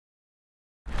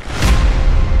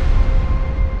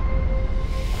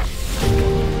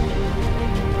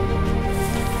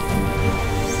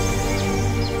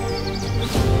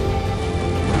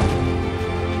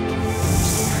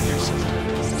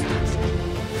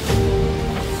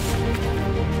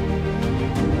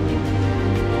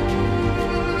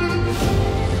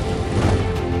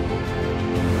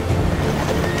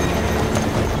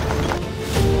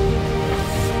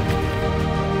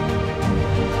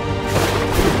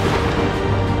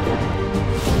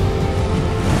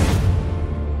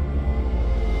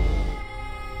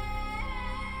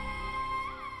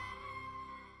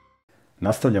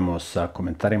Nastavljamo sa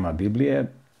komentarima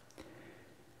Biblije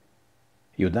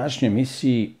i u današnjoj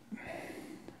emisiji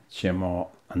ćemo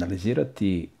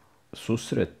analizirati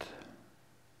susret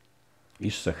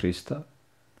Isusa Hrista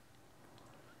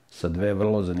sa dve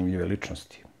vrlo zanimljive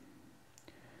ličnosti.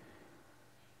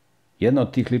 Jedna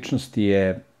od tih ličnosti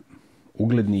je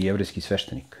ugledni jevrejski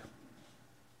sveštenik.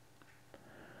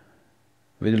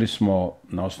 Vidjeli smo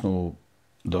na osnovu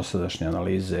dosadašnje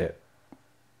analize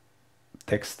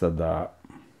teksta da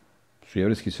su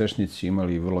jevrejski sveštenici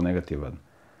imali vrlo negativan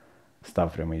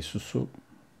stav prema Isusu,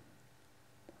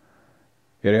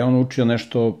 jer je on učio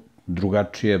nešto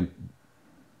drugačije,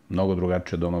 mnogo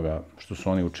drugačije od onoga što su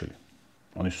oni učili.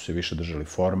 Oni su se više držali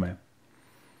forme,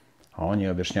 a on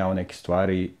je objašnjavao neke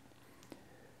stvari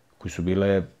koje su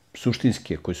bile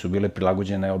suštinske, koje su bile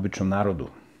prilagođene običnom narodu.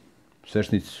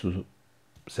 Sveštenici su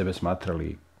sebe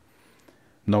smatrali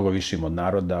mnogo višim od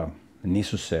naroda,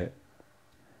 nisu se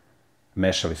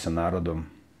mešali sa narodom,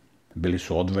 bili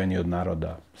su odvojeni od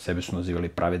naroda, sebe su nazivali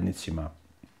pravednicima.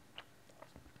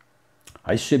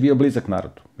 A Isus je bio blizak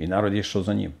narodu i narod je išao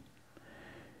za njim.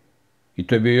 I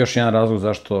to je bio još jedan razlog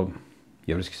zašto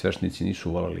jevrejski sveštenici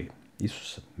nisu voleli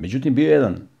Isusa. Međutim, bio je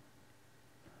jedan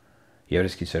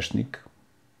jevrejski sveštenik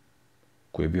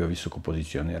koji je bio visoko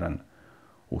pozicioniran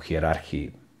u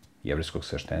hijerarhiji jevrejskog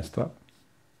sveštenstva.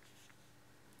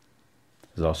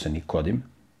 Zvao se Nikodim.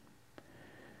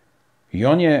 I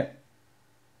on je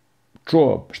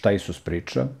čuo šta Isus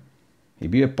priča i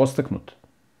bio je podstaknut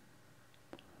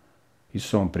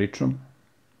Isusovom pričom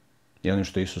i onim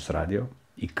što je Isus radio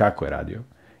i kako je radio.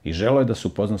 I želeo je da se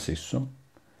upozna sa Isusom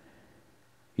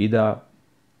i da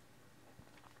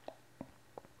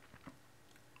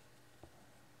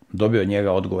dobije od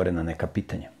njega odgovore na neka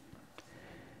pitanja.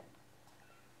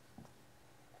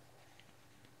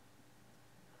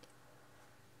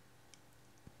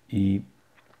 I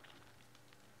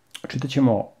čitat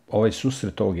ćemo ovaj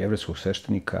susret ovog jevrejskog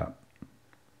sveštenika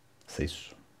sa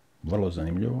Isusom. Vrlo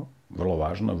zanimljivo, vrlo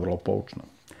važno, vrlo poučno.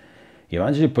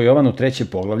 Evanđelje po Jovanu 3.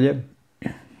 poglavlje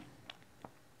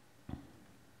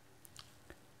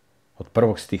od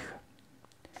 1. stiha.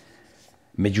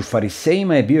 Među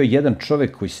farisejima je bio jedan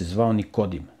čovek koji se zvao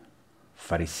Nikodim.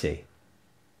 Farisej.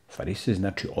 Farisej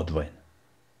znači odvojen.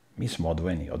 Mi smo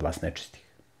odvojeni od vas nečistih.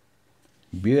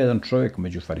 Bio je jedan čovek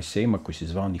među farisejima koji se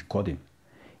zvao Nikodim.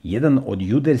 Jedan od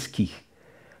judejskih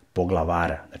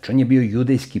poglavara. Znači, on je bio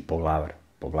judejski poglavar.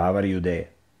 Poglavar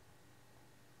Judeje.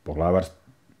 Poglavar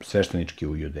sveštenički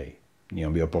u Judeji. Nije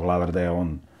on bio poglavar da je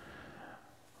on...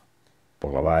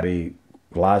 Poglavari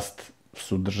vlast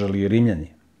su držali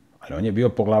Rimljani. Ali on je bio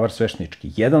poglavar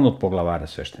sveštenički. Jedan od poglavara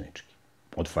sveštenički.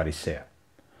 Od fariseja.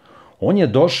 On je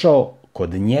došao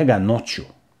kod njega noću.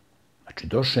 Znači,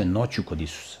 došao je noću kod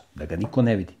Isusa. Da ga niko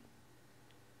ne vidi.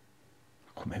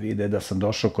 Ako me vide da sam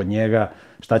došao kod njega,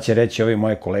 šta će reći ovi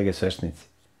moje kolege sveštenici?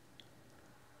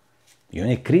 I on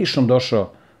je krišom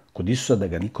došao kod Isusa da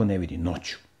ga niko ne vidi,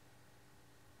 noću.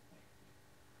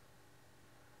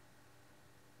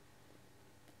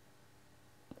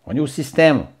 On je u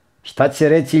sistemu. Šta će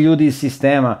reći ljudi iz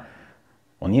sistema?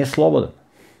 On nije slobodan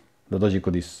da dođe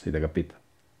kod Isusa i da ga pita.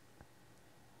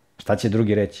 Šta će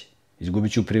drugi reći?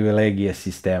 Izgubit ću privilegije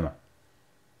sistema.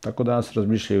 Tako danas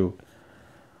razmišljaju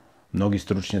mnogi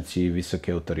stručnjaci i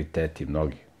visoki autoriteti,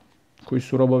 mnogi, koji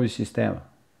su robovi sistema,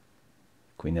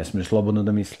 koji ne smiju slobodno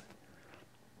da misle,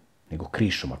 nego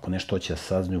krišom, ako nešto hoće da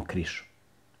saznaju, krišom.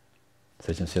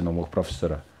 Sećam se jednog mog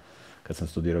profesora, kad sam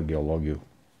studirao geologiju,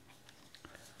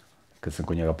 kad sam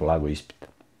kod njega polagao ispit.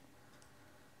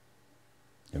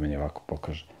 I meni ovako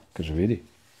pokaže, kaže, vidi,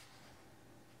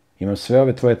 imam sve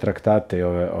ove tvoje traktate i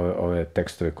ove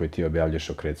tekstove koje ti objavljaš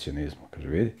o kreacionizmu. Kaže,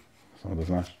 vidi, samo da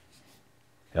znaš.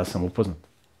 Ja sam upoznat.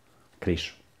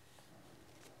 Krišom.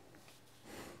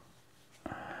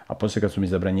 A poslije kad su mi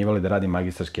zabranjivali da radim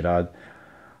magistarski rad,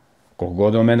 koliko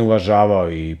god on mene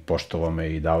uvažavao i poštovao me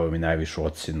i davao mi najvišu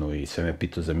ocenu i sve me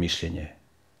pitao za mišljenje.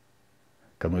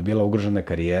 Kad mu je bila ugrožena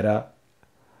karijera,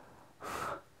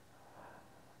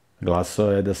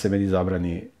 glasao je da se meni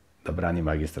zabrani da brani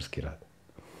magistarski rad.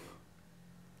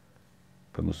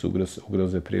 Kad mu se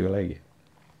ugroze privilegije.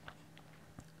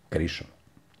 Krišom.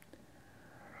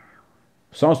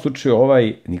 U samom slučaju,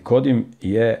 ovaj Nikodim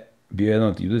je bio jedan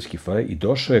od judejskih farisea i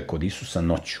došao je kod Isusa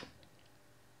noću.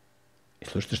 I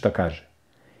slušajte šta kaže.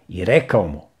 I rekao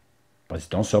mu,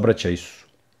 pazite, on se obraća Isusu.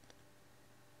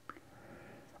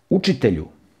 Učitelju,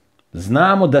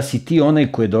 znamo da si ti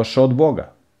onaj koji je došao od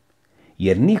Boga,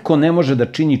 jer niko ne može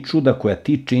da čini čuda koja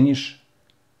ti činiš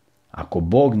ako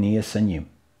Bog nije sa njim.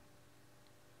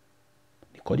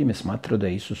 Nikodim je smatrao da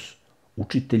je Isus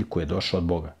učitelj koji je došao od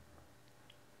Boga.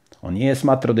 On nije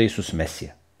smatrao da je Isus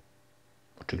Mesija.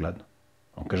 Očigledno.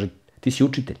 On kaže, ti si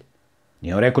učitelj.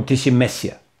 Nije on rekao, ti si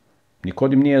Mesija.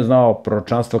 Nikodim nije znao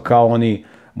proročanstvo kao oni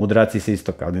mudraci sa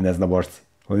istoka, oni neznabošci.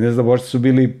 Oni neznabošci su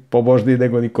bili pobožniji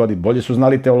nego Nikodim. Bolje su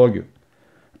znali teologiju.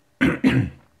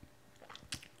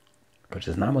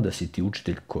 Kaže, znamo da si ti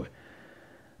učitelj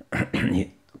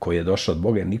koji je došao od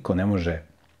Boga, jer niko ne može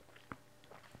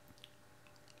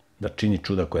da čini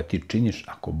čuda koja ti činiš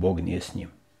ako Bog nije s njim.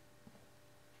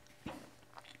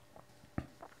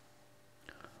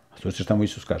 A slušaj šta mu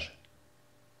Isus kaže.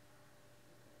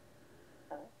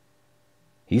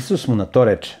 Isus mu na to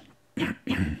reče,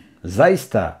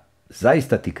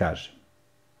 zaista ti kažem.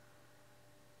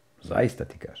 Zaista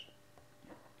ti kažem.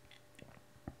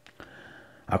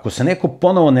 Ako se neko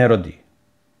ponovo ne rodi,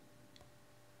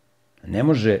 ne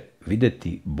može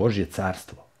videti Božje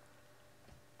carstvo.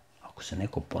 Ako se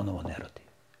neko ponovo ne rodi.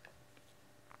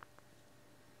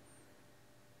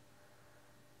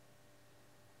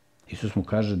 Isus mu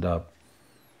kaže da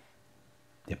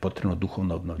je potrebno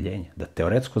duhovno obnovljenje, da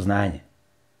teoretsko znanje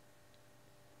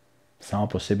samo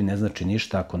po sebi ne znači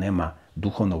ništa ako nema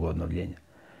duhovnog obnovljenja.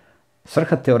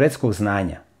 Svrha teoretskog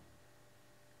znanja,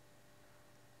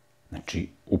 znači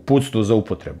uputstvo za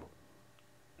upotrebu,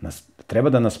 treba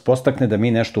da nas postakne da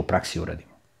mi nešto u praksi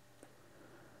uradimo.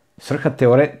 Svrha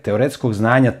teoretskog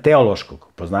znanja, teološkog,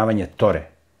 poznavanje Tore,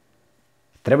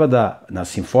 treba da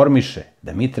nas informiše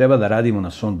da mi treba da radimo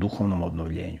na svom duhovnom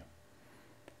obnovljenju.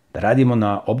 Da radimo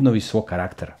na obnovi svog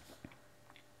karaktera.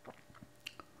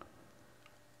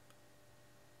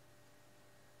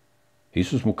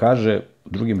 Isus mu kaže,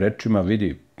 drugim rečima,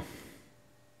 vidi,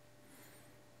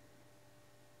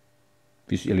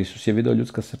 jer Isus je video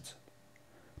ljudska srca.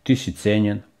 Ti si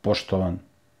cenjen, poštovan,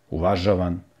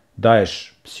 uvažavan,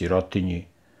 daješ sirotinji,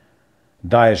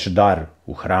 daješ dar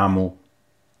u hramu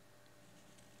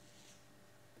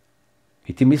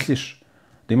i ti misliš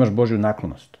da imaš Božju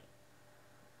naklonost.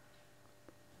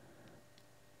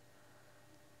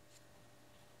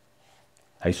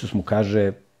 A Isus mu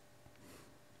kaže,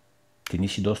 ti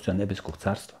nisi dostojan nebeskog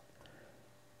carstva.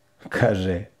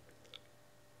 Kaže,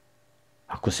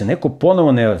 ako se neko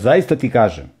ponovo ne rodi, zaista ti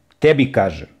kažem, tebi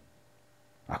kažem,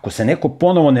 ako se neko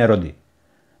ponovo ne rodi,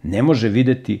 ne može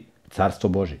videti carstvo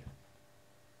Božje.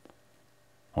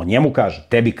 On njemu kaže,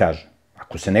 tebi kaže.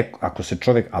 Ako se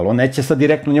čovjek, ali on neće sad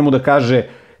direktno njemu da kaže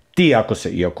ti ako se,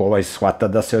 iako ovaj shvata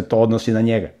da se to odnosi na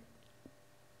njega.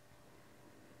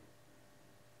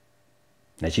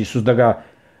 Neće Isus da ga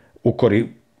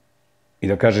ukori i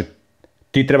da kaže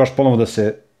ti trebaš ponovo da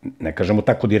se, ne kaže mu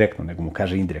tako direktno, nego mu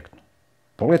kaže indirektno.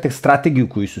 Pogledajte strategiju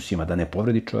koju Isus ima, da ne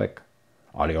povredi čoveka.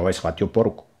 Ali ovaj shvatio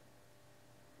poruku.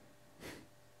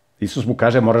 Isus mu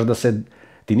kaže,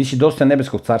 ti nisi dostojan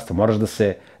nebeskog carstva, moraš da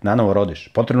se nanovo rodiš.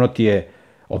 Potrebno ti je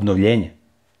obnovljenje.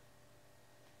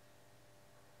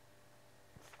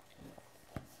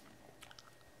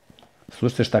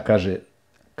 Slušajte šta kaže,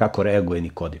 kako reaguje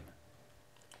Nikodim.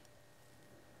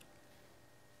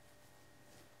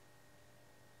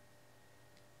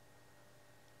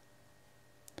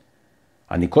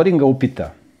 A Nikodim ga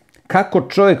upita, kako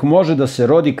čovjek može da se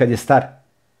rodi kad je star?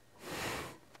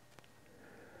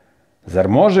 Zar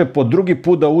može po drugi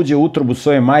put da uđe u utrobu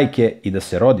svoje majke i da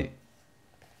se rodi?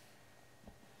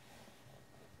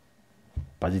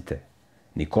 Pazite,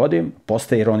 Nikodim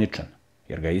postaje ironičan,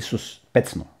 jer ga Isus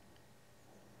pecnuo.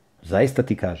 Zaista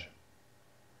ti kaže,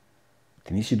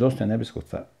 ti nisi dostojan nebeskog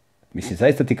carstva. Mislim,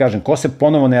 zaista ti kažem, ko se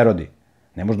ponovo ne rodi,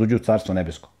 ne može da uđe u carstvo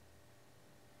nebesko.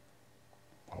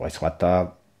 Ovaj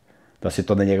shvata da se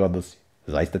to na njega odnosi.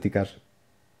 Zaista ti kažem.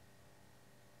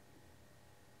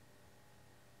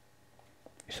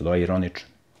 I sad ovaj ironičan.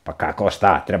 Pa kako,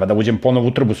 šta? Treba da uđem ponovo u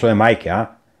utrobu svoje majke, a?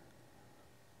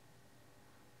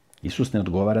 Isus ne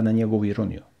odgovara na njegovu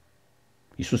ironiju.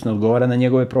 Isus ne odgovara na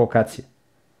njegove provokacije.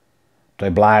 To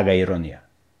je blaga ironija.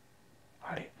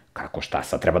 Ali, kako, šta?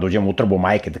 Sad treba da uđem u utrobu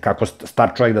majke, kako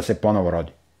star čovjek da se ponovo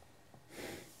rodi?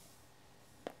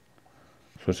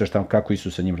 Slušaj kako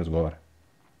Isus sa njim razgovara.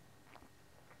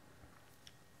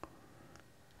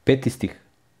 5. stih.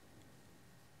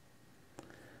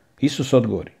 Isus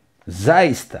odgovori,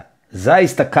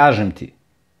 zaista kažem ti.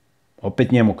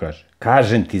 Opet njemu kaže,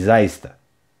 kažem ti zaista.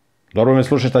 Dobro me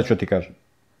slušaj šta ću ti kažem.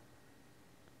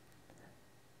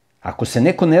 Ako se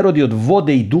neko ne rodi od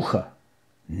vode i duha,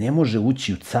 ne može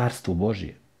ući u carstvo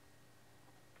Božije.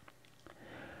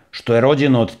 Što je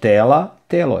rođeno od tela,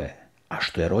 telo je. A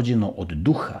što je rođeno od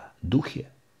duha, duh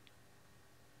je.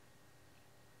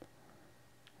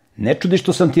 Ne čudi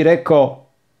što sam ti rekao,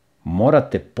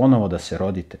 morate ponovo da se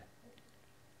rodite.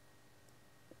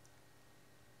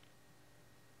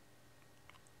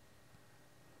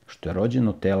 Što je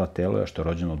rođeno tela, telo je, a što je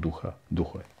rođeno duha,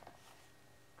 duho je.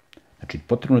 Znači,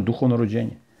 potrebno je duhovno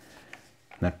rođenje.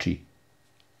 Znači,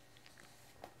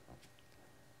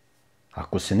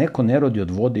 ako se neko ne rodi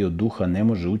od vode i od duha, ne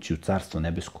može ući u carstvo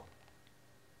nebesko.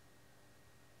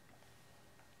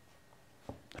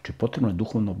 Znači, potrebno je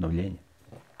duhovno obnovljenje.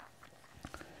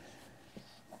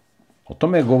 O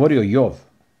tome je govorio Jov,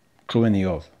 čuveni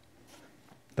Jov.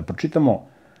 Da pročitamo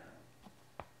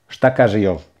šta kaže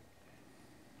Jov.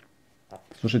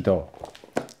 Slušajte ovo.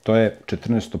 To je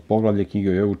 14. poglavlje knjige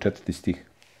o Jovu, 4. stih.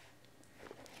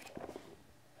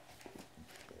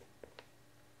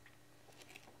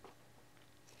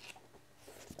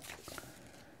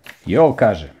 Jov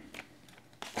kaže: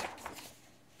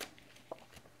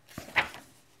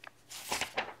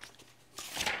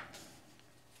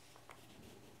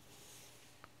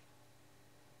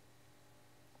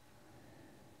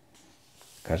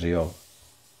 kaže Jov,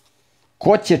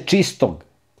 ko će čistog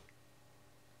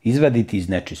izvaditi iz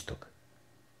nečistog?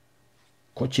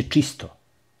 Ko će čisto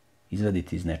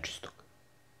izvaditi iz nečistog?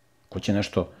 Ko će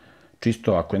nešto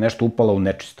čisto, ako je nešto upalo u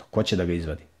nečisto, ko će da ga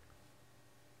izvadi?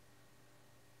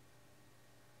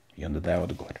 I onda daje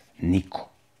odgovor. Niko.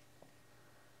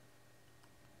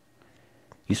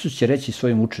 Isus će reći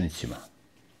svojim učenicima: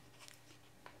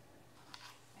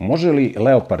 može li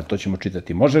leopard, to ćemo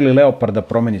čitati, može li leopard da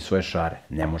promeni svoje šare?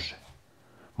 Ne može.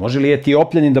 Može li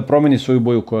Etiopljanin da promeni svoju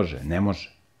boju kože? Ne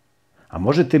može. A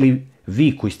možete li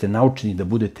vi koji ste naučeni da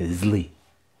budete zli,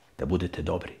 da budete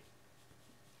dobri?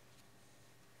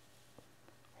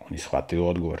 Oni shvataju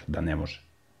odgovor da ne može.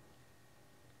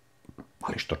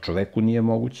 Ali što čoveku nije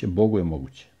moguće, Bogu je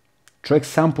moguće. Čovjek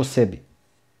sam po sebi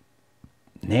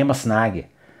nema snage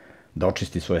da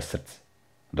očisti svoje srce,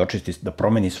 da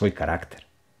promeni svoj karakter.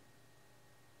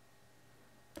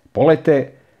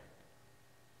 Pogledajte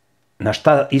na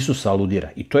šta Isus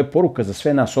aludira. I to je poruka za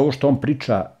sve nas. Ovo što on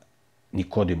priča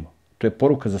Nikodimu, to je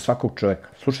poruka za svakog čoveka.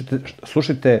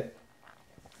 Slušajte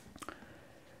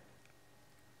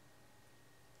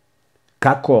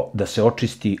kako da se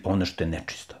očisti ono što je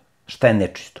nečisto. Šta je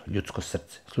nečisto? Ljudsko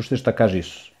srce. Slušajte šta kaže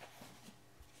Isus.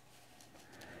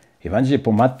 Evanđelje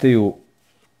po Mateju,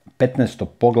 15.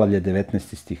 poglavlje,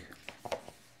 19. stih.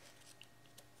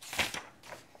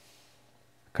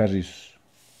 Kaže Isus: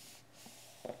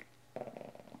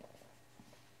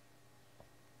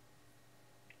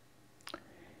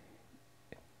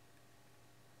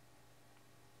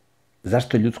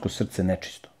 zašto je ljudsko srce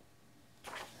nečisto?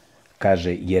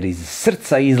 Kaže, jer iz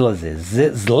srca izlaze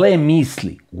zle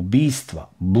misli, ubistva,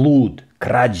 blud,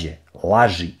 krađe,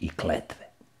 laži i kletve.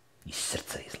 Iz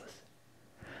srca izlaze.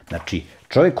 Znači,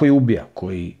 čovjek koji ubija,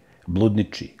 koji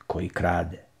bludniči, koji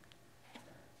krade,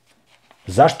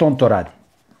 zašto on to radi?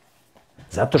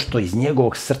 Zato što iz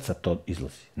njegovog srca to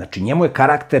izlazi. Znači, njemu je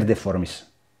karakter deformisan.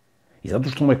 I zato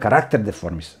što mu je karakter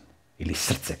deformisan, ili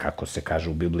srce, kako se kaže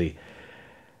u Bibliji,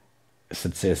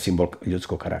 srce je simbol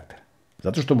ljudskog karaktera.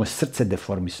 Zato što mu je srce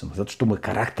deformisano, zato što mu je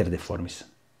karakter deformisan.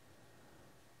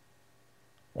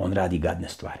 On radi gadne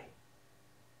stvari.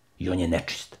 I on je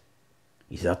nečist.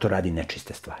 I zato radi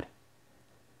nečiste stvari.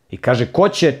 I kaže, ko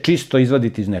će čisto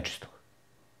izvaditi iz nečistog?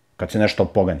 Kad se nešto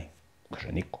pogani.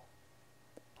 Kaže, niko.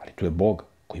 Ali tu je Bog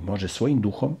koji može svojim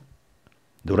duhom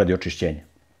da uradi očišćenje.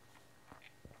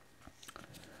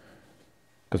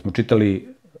 Kad smo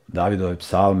čitali Davidove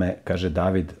psalme, kaže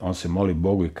David, on se moli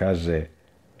Bogu i kaže,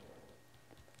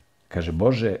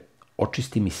 Bože,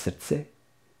 očisti mi srce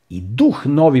i duh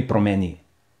novi promeni,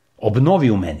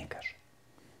 obnovi u meni, kaže.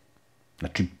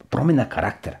 Znači, promjena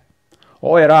karaktera.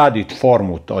 Ovo je radi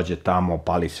formu, dođe tamo,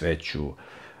 pali sveću,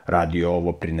 radi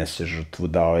ovo, prinese žrtvu,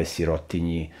 dao je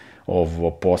sirotinji,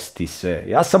 ovo, posti sve.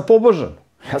 Ja sam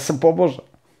pobožan.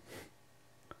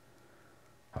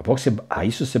 A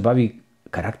Isus se bavi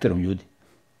karakterom ljudi.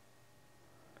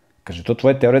 Kaže, to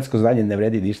tvoje teoretsko znanje ne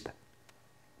vredi ništa.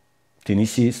 Ti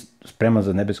nisi spreman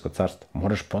za nebesko carstvo.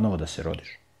 Moraš ponovo da se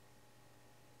rodiš.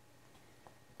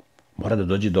 Mora da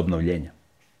dođe do obnovljenja.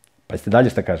 Pa jeste dalje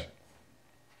šta kaže?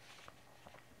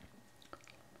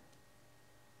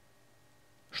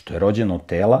 Što je rođeno od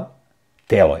tela,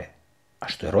 telo je. A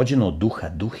što je rođeno od duha,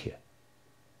 duh je.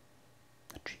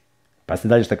 Znači, pa jeste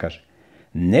dalje šta kaže?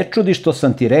 Ne čudi što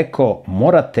sam ti rekao,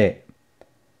 morate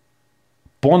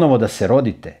ponovo da se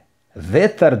rodite.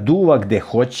 Vetar duva gde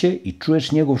hoće i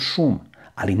čuješ njegov šum,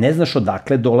 ali ne znaš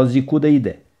odakle dolazi i kuda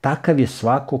ide. Takav je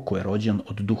svako ko je rođen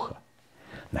od duha.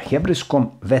 Na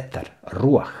hebrejskom vetar,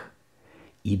 ruah,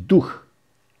 i duh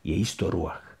je isto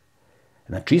ruah.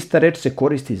 Znači, ista reč se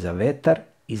koristi za vetar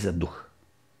i za duh.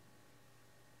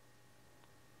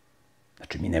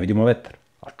 Znači, mi ne vidimo vetar,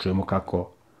 a čujemo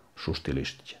kako šušti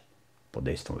lišće pod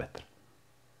dejstvom vetra.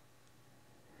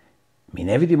 Mi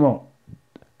ne vidimo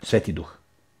Sveti Duh,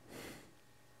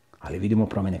 ali vidimo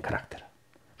promene karaktera.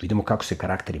 Vidimo kako se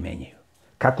karakteri menjaju.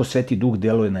 Kako Sveti Duh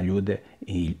deluje na ljude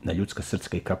i na ljudska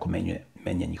srca i kako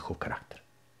menja njihov karakter.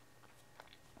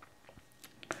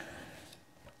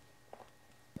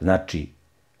 Znači,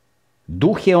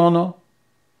 Duh je ono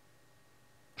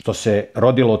što se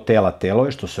rodilo od tela, telo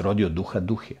je, što se rodi od duha,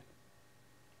 duh je.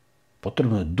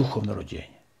 Potrebno je duhovno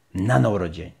rođenje, nanovo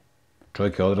rođenje.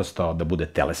 Čovjek je odrastao da bude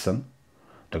telesan,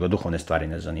 da ga duhovne stvari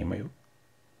ne zanimaju.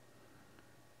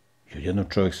 I odjednom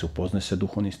čovjek se upoznaje sa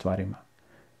duhovnim stvarima,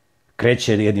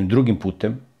 kreće jednim drugim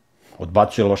putem,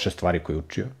 odbacuje loše stvari koje je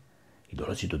učio i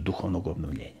dolazi do duhovnog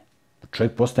obnovljenja.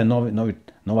 Čovjek postaje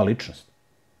nova ličnost.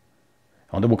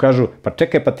 Onda mu kažu, pa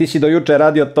čekaj, pa ti si do juče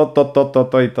radio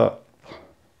to i to.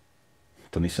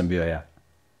 To nisam bio ja.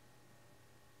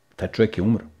 Taj čovjek je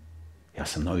umro. Ja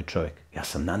sam novi čovjek. Ja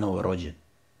sam nanovo rođen.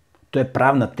 To je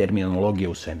pravna terminologija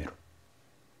u svemiru.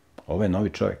 Ovo je novi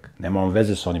čovjek. Nema on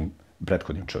veze s onim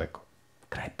prethodnim čovjekom.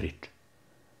 Kraj priče.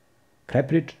 Kraj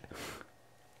priče.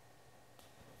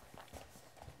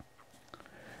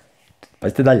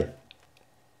 Pazite dalje.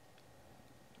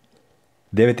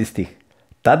 9. stih.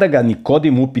 Tada ga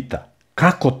Nikodim upita,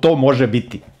 kako to može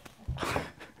biti?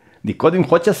 Nikodim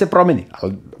hoće da se promeni,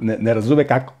 ali ne razume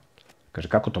kako. Kaže,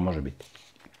 kako to može biti?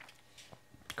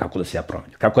 Kako da se ja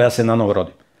promenim? Kako ja se nanovo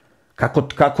rodim?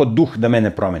 Kako duh da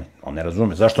mene promeni? On ne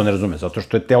razume. Zašto ne razume? Zato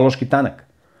što je teološki tanak.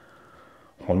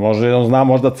 On zna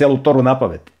možda celu Toru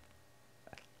napamet.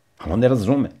 Ali on ne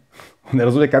razume. On ne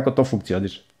razume kako to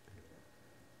funkcioniše.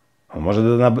 On može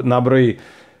da nabroji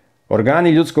organi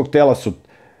ljudskog tela su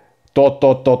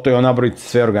to i on nabroji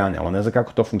sve organe, ali on ne zna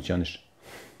kako to funkcioniše.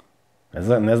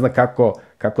 Ne zna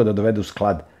kako da dovede u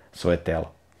sklad svoje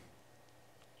telo.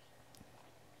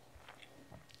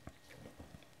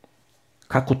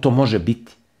 Kako to može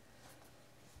biti?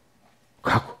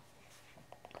 Kako?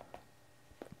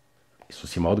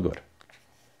 Isus ima odgovor.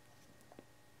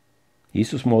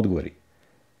 Isus mu odgovori.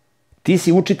 Ti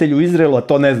si učitelj u Izraelu, a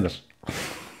to ne znaš.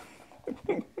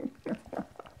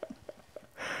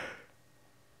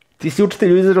 Ti si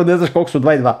učitelj u Izraelu, ne znaš koliko su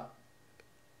 2 i 2.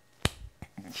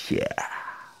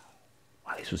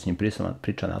 Ali Isus s njim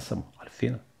priča nasamo, ali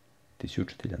fino. Ti si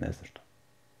učitelj, a ne znaš to.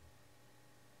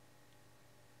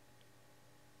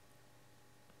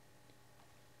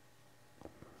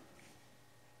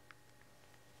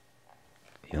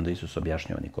 I onda Isus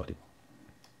objašnjava Nikodimu.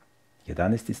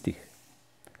 11. stih.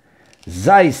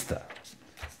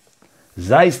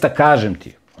 Zaista kažem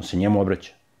ti, on se njemu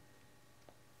obraća.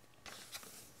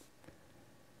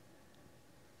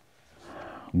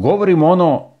 Govorimo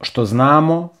ono što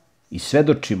znamo i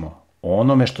svedočimo o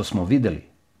onome što smo videli,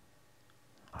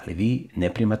 ali vi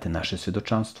ne primate naše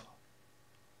svedočanstvo.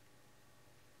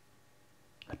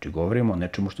 Znači, govorimo o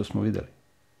nečemu što smo videli.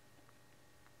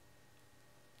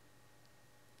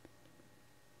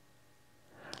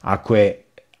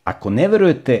 Ako ne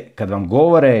verujete kad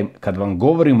vam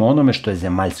govorimo o onome što je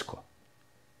zemaljsko,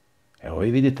 evo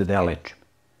vi vidite da ja lečim.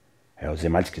 Evo,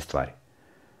 zemaljske stvari.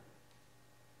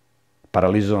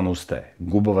 Paralizovan ustaje,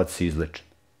 gubovac se izlečen.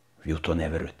 Vi u to ne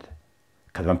verujete.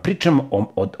 Kad vam pričam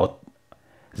o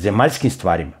zemaljskim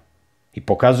stvarima i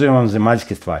pokazujem vam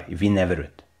zemaljske stvari, vi ne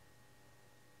verujete.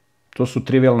 To su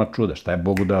trivijalna čuda. Šta je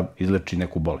Bogu da izleči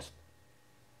neku bolest?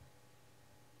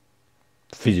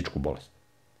 Fizičku bolest.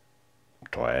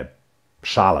 To je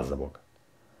šala za Boga.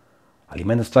 Ali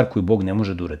ima jedna stvar koju Bog ne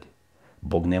može da uradi.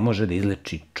 Bog ne može da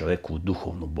izleči čoveku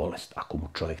duhovnu bolest ako mu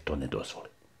čovek to ne dozvoli.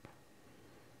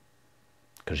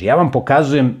 Kaže, ja vam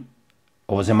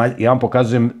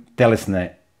pokazujem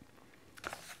telesne,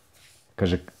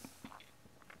 kaže,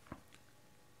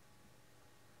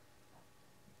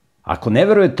 ako ne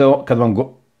verujete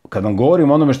kad vam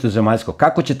govorim o onome što je zemaljsko,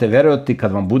 kako ćete verovati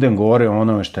kad vam budem govorio o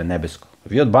onome što je nebesko?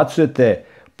 Vi odbacujete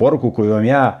poruku koju vam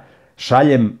ja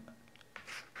šaljem,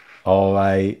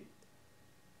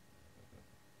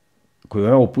 koju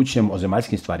vam ja upućujem o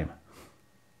zemaljskim stvarima.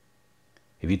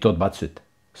 I vi to odbacujete.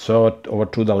 Sve ovo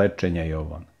čuda lečenja i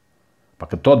ovo. Pa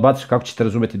kad to odbacujete, kako ćete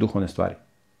razumeti duhovne stvari?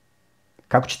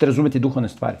 Kako ćete razumeti duhovne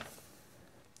stvari?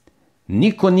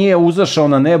 Niko nije uzašao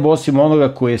na nebo osim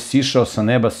onoga koji je sišao sa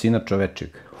neba, Sina čovečeg.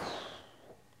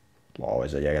 Ovo je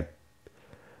za njega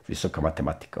visoka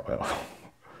matematika.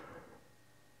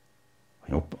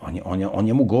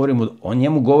 On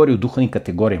njemu govori u duhovnim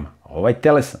kategorijama. Ovaj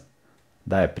telesan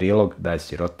daje prilog, daje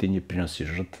sirotinji, prinosi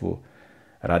žrtvu,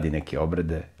 radi neke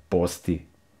obrede, posti.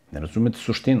 Ne razumete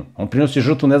suštinu. On prinosi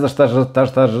žrtvu, ne zna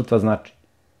šta žrtva znači.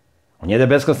 On jede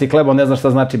beskasni hleb, on ne zna šta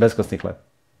znači beskasni hleb.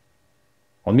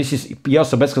 On misli, jeo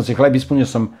sam beskasni hleb, ispunio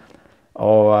sam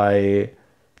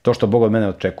to što Bog od mene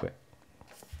očekuje.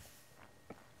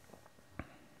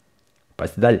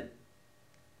 Pazite dalje.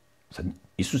 Sad,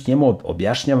 Isus njemu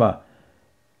objašnjava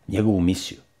njegovu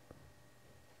misiju.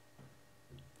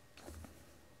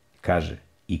 Kaže,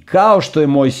 i kao što je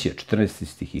Mojsije, 14.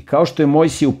 stih, i kao što je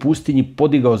Mojsije u pustinji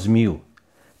podigao zmiju,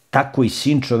 tako i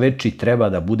Sin čoveči treba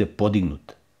da bude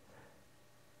podignut,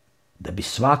 da bi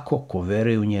svako ko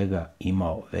veruje u njega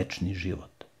imao večni život.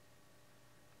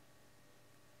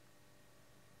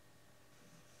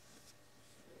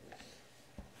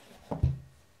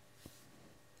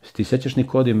 Ti sećaš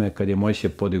Nikodime kad je Mojsije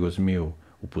podigao zmiju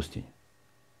u pustinji?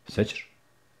 Sećaš?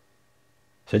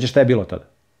 Sećaš šta je bilo tada?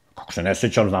 Kako se ne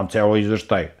sećam, znam ceo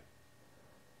izveštaj.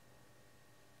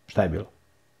 Šta je bilo?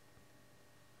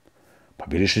 Pa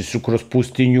bilišli su kroz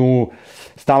pustinju,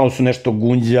 stalno su nešto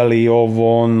gunđali,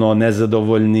 ovo, ono,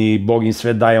 nezadovoljni, Bog im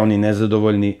sve daje, oni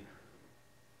nezadovoljni.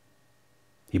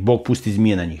 I Bog pusti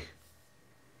zmije na njih.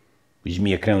 I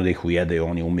zmije krenu da ih ujedaju,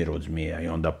 oni umiru od zmija i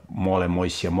onda mole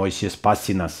Mojsija, Mojsije,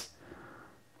 spasi nas.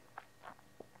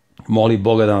 Moli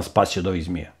Boga da nas spasi od ovih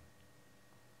zmija.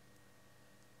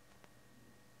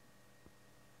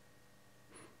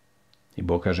 I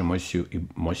Bog kaže Mojsiju, i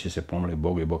Mojsije se pomoli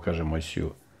Bogu i Bog kaže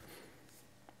Mojsiju,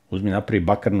 uzmi napravi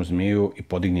bakarnu zmiju i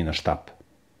podigni na štap.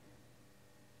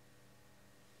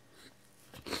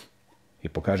 I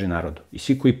pokaži narodu. I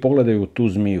svi koji pogledaju tu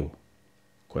zmiju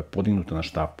koja je podignuta na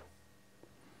štapu,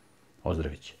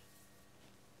 ozdravit će.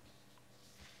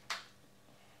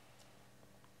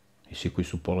 I svi koji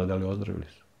su pogledali, ozdravili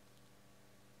su.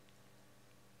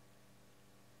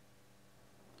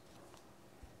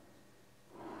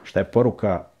 Šta je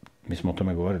poruka, mi smo o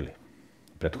tome govorili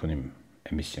u prethodnim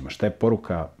emisijama, šta je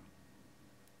poruka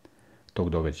tog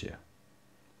događaja?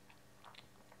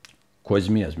 Ko je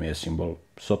zmija? Zmija je simbol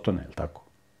Sotone, je li tako?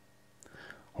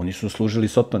 Oni su služili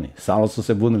Sotoni, stalno su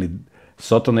se bunili.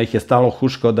 Sotona ih je stalno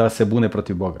huškao da se bune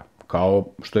protiv Boga, kao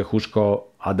što je huškao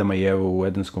Adama i Evu u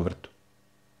Edenskom vrtu.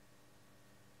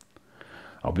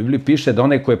 A u Bibliji piše da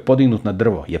onaj ko je podignut na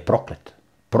drvo je proklet.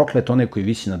 Proklet onaj koji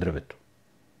visi na drvetu.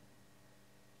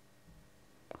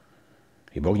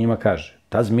 I Bog njima kaže,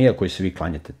 ta zmija koju se vi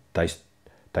klanjate,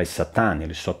 taj satan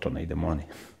ili Sotona i demoni,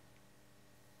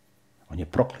 on je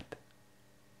proklet.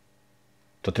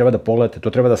 To treba da pogledate, to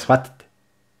treba da shvatite.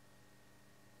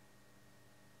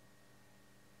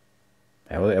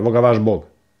 Evo ga vaš Bog.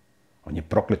 On je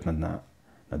proklet na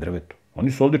drvetu.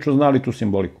 Oni su odlično znali tu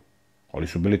simboliku. Ali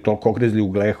su bili toliko ogrezli u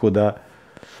grehu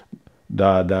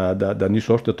da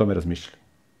nisu uopšte o tome razmišljali.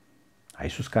 A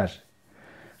Isus kaže,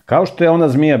 kao što je ona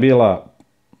zmija bila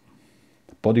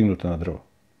podignuta na drvo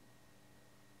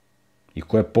i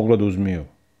ko je pogledao u zmiju,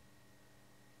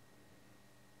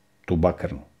 tu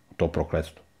bakarnu, to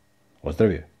prokletstvo,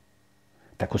 ozdravio.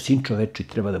 Tako Sin čoveči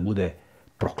treba da bude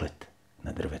proklet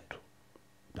na drvetu,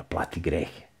 da plati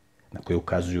grehe na koje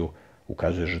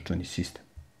ukazuje žrtveni sistem.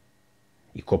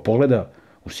 I ko pogleda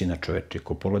u Sina čoveče,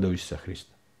 ko pogleda u Isusa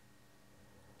Hrista,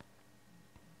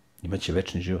 imaće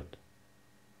večni život.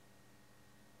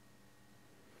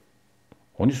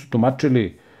 Oni su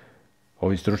tumačili,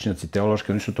 ovi stručnjaci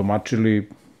teološki, oni su tumačili,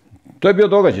 to je bio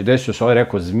događaj, desio se, ovaj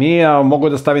rekao zmija, mogo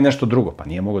da stavi nešto drugo. Pa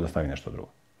nije mogo da stavi nešto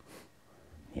drugo.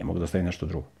 Nije mogo da stavi nešto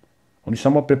drugo. Oni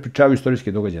samo prepričavaju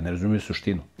istorijske događaje, ne razumiju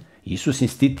suštinu. Isus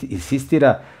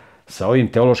insistira sa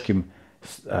ovim teološkim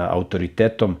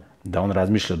autoritetom da on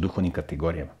razmišlja o duhovnim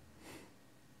kategorijama.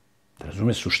 Da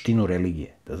razume suštinu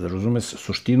religije, da razume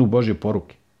suštinu Božje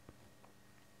poruke.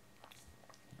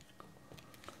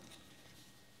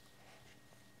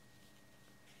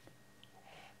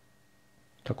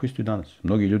 Tako isto i danas.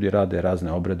 Mnogi ljudi rade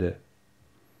razne obrede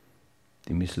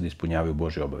i misle da ispunjavaju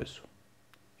Božju obavezu.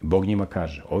 I Bog njima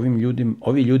kaže,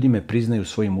 ovi ljudi me priznaju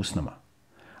svojim usnama,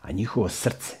 a njihovo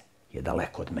srce je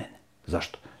daleko od mene.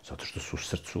 Zašto? Zato što su u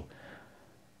srcu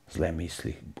zle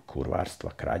misli,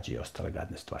 kurvarstva, krađe i ostale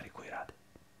gadne stvari koje rade.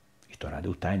 I to rade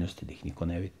u tajnosti, da ih niko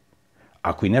ne vidi.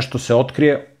 Ako i nešto se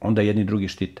otkrije, onda jedni drugi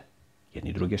štite.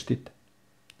 Jedni druge štite.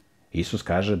 Isus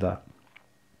kaže da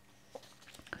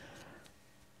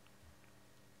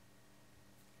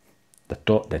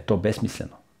je to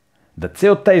besmisleno. Da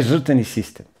ceo taj žrtveni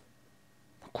sistem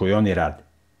koji oni rade,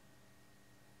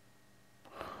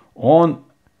 on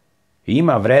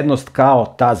ima vrednost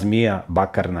kao ta zmija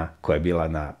bakarna koja je bila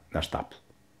na štapu.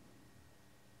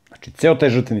 Znači, ceo taj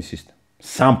žrtveni sistem,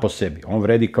 sam po sebi, on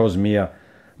vredi kao zmija,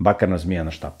 bakarna zmija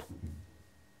na štapu.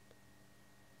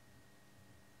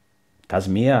 Ta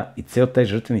zmija i ceo taj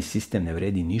žrtveni sistem ne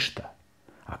vredi ništa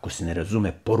ako se ne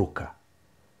razume poruka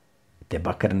te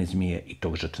bakarne zmije i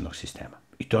tog žrtvenog sistema.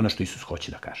 I to je ono što Isus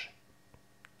hoće da kaže.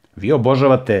 Vi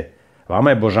obožavate, vama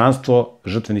je božanstvo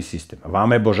žrtveni sistem,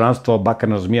 vama je božanstvo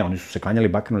bakarna zmija, oni su se klanjali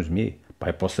bakarnoj zmiji, pa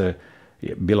je posle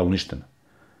bila uništena.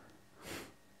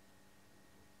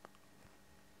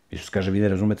 Isus kaže, vi ne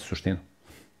razumete suštinu.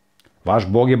 Vaš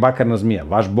Bog je bakarna zmija,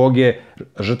 vaš Bog je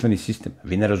žrtveni sistem.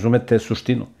 Vi ne razumete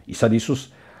suštinu. I sad Isus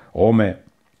ovome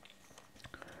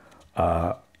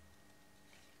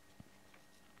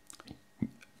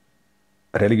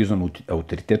religijoznom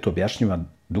autoritetu objašnjava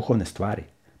duhovne stvari,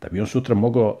 da bi on sutra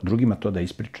mogao drugima to da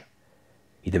ispriča.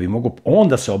 I da bi mogao on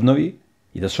da se obnovi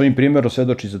i da svojim primjerom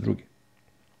svedoči za druge.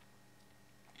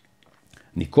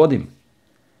 Nikodim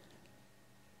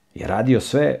je radio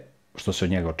sve što se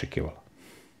od njega očekivalo.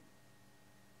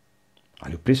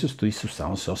 Ali u prisustvu Isusa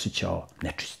on se osjećao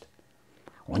nečist.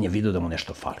 On je vidio da mu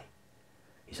nešto fali.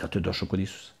 I zato je došao kod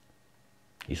Isusa.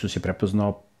 Isus je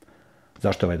prepoznao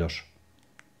zašto je ovaj došao.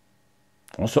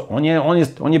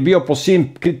 On je bio po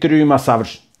svim kriterijima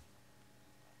savršen.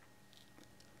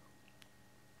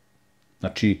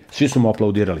 Znači, svi su mu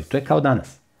aplaudirali. To je kao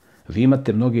danas. Vi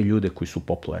imate mnoge ljude koji su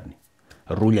popularni.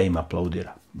 Rulja im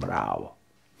aplaudira. Bravo.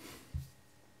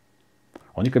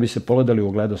 Oni kad bi se pogledali u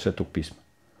ogledalo Svetog pisma,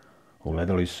 u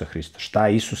ogledalo Isusa Hrista, šta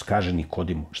Isus kaže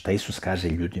Nikodimu, šta Isus kaže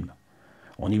ljudima,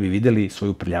 oni bi videli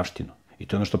svoju prljavštinu. I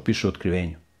to je ono što piše u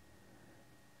Otkrivenju.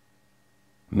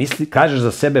 Kažeš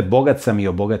za sebe, bogat sam i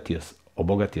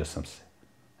obogatio sam se.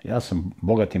 Ja sam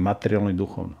bogat i materijalno i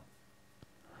duhovno.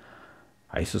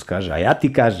 A Isus kaže, a ja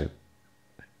ti kažem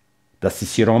da si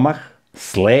siromah,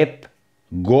 slep,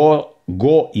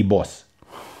 go i bos.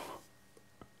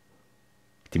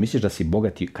 Ti misliš da si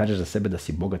bogat i kažeš za sebe da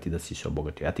si bogat i da si se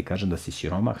obogatio. Ja ti kažem da si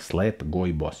siromah, slep, go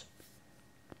i bos.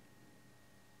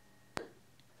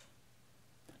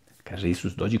 Kaže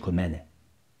Isus, dođi kod mene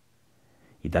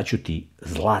i daću ti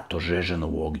zlato žežano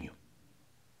u ognju.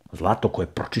 Zlato koje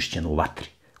je pročišćeno u vatri,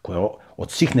 koje je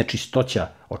od svih nečistoća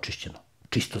očišćeno.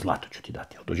 Čisto zlato ću ti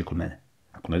dati, ali dođi kod mene.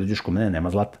 Ako ne dođeš kod mene, nema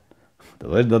zlata.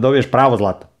 Da dobiješ pravo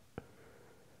zlato.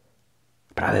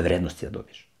 Prave vrednosti da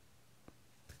dobiješ.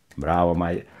 Bravo,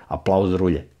 Maj, aplauz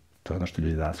rulje. To je ono što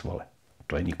ljudi danas vole.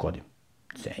 To je Nikodim.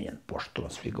 Cenjen,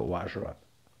 poštovan, svi ga uvažava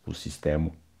u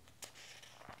sistemu.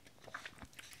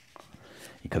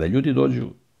 I kada ljudi dođu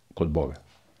kod Boga,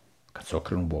 kad se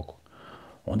okrenu Bogu,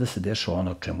 onda se dešava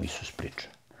ono o čemu Isus priča.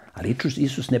 Ali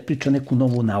Isus ne priča neku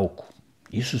novu nauku.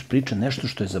 Isus priča nešto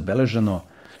što je zabeleženo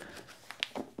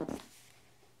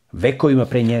vekovima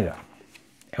pre njega.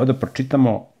 Evo da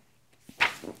pročitamo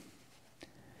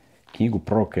knjigu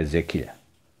proroka Ezekilja.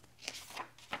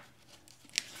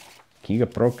 Knjiga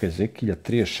proroka Ezekilja,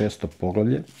 36.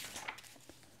 poglavlje,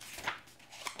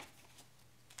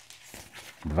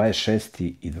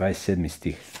 26. i 27.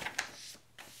 stih.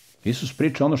 Isus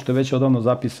priča ono što je već odavno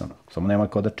zapisano, samo nema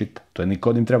ko da čita. To je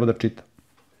Nikodim treba da čita.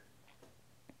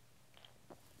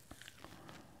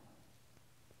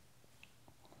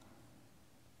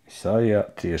 Isaija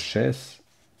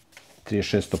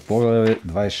 36. poglavlje,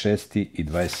 26. i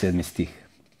 27. stih.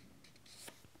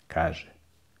 Kaže,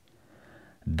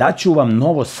 daću vam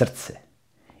novo srce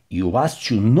i u vas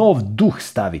ću nov duh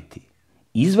staviti.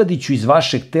 Izvadit ću iz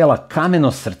vašeg tela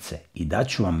kameno srce i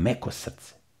daću vam meko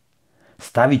srce.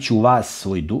 Stavit ću u vas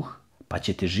svoj duh, pa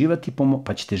ćete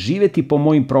živjeti po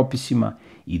mojim propisima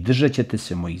i držat ćete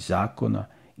se mojih zakona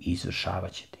i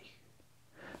izvršavat ćete ih.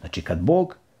 Znači, kad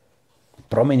Bog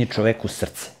promeni čoveku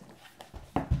srce,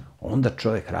 onda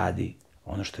čovjek radi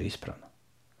ono što je ispravno.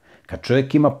 Kad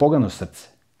čovjek ima pogano srce,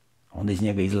 onda iz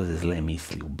njega izlaze zle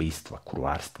misli, ubistva,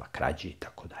 kurvarstva, krađe i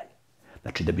tako dalje.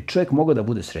 Znači, da bi čovjek mogao da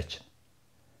bude srećan,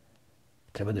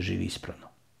 treba da živi ispravno.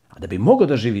 A da bi mogao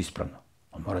da živi ispravno,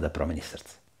 on mora da promeni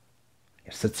srce.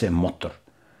 Jer srce je motor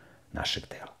našeg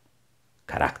tela.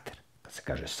 Karakter. Kad se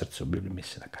kaže srce u Bibliji,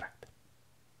 misli na karakter.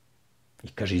 I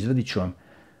kaže, izvadit ću vam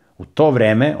u to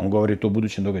vreme, on govori to u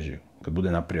budućem događaju, kad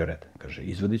bude napravio red. Kaže,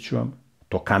 izvadit ću vam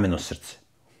to kameno srce,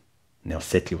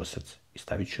 neosetljivo srce i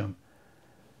stavit ću vam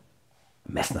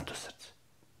mesnato srce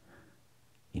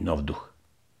i nov duh.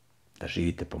 Da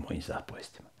živite po mojim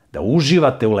zapovestima. Da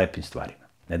uživate u lepim stvarima.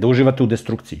 Ne da uživate u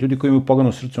destrukciji. Ljudi koji imaju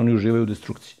pogano srce, oni uživaju u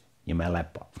destrukciji. Njima je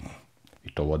lepo.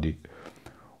 I to vodi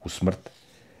u smrt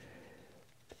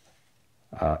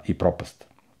i propast.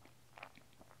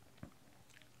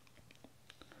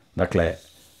 Dakle,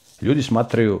 ljudi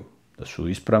smatraju da su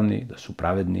ispravni, da su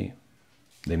pravedni,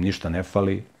 da im ništa ne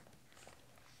fali.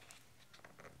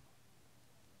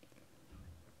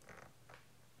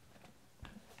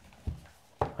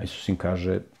 A Isus im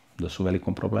kaže da su u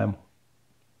velikom problemu.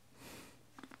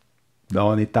 Da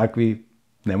oni takvi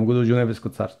ne mogu da uđu u nebesko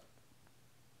carstvo.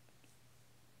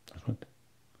 Razumete?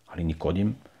 Ali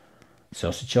Nikodim se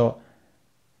osjećao.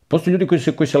 Postoje ljudi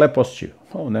koji se lepo osjećaju.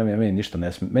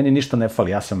 Meni ništa ne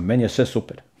fali, meni je sve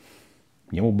super.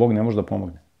 Njemu Bog ne može da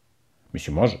pomogne.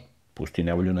 Mislim, može. Pusti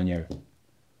nevolju na njega.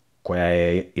 Koja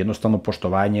je jednostavno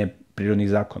poštovanje prirodnih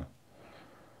zakona.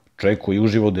 Čovjek koji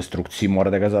uživa u destrukciji mora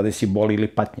da ga zadesi boli ili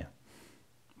patnja.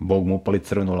 Bog mu upali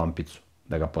crvenu lampicu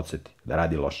da ga podsjeti, da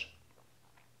radi loše.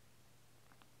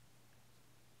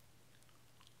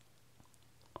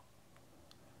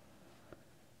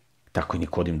 Tako je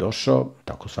Nikodim došao,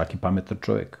 tako svaki pametan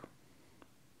čovjek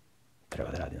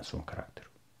treba da radi na svom karakteru.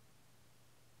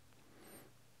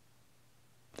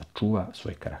 Da čuva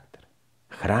svoj karakter.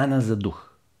 Hrana za duh.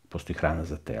 Postoji hrana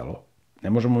za telo. Ne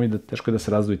možemo mi teško je da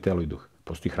se razdvoji telo i duh.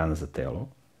 Postoji hrana za telo,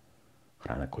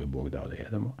 hrana koju je Bog dao da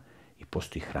jedemo, i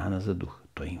postoji hrana za duh.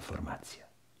 To je informacija.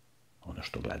 Ono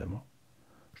što gledamo,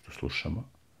 što slušamo,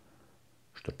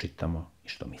 što čitamo i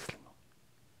što mislimo.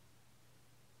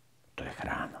 To je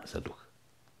hrana za duh.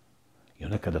 I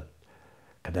onda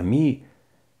kada mi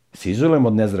se izolujemo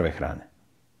od nezdrave hrane,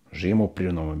 živimo u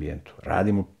prirodnom ambijentu,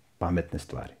 radimo pametne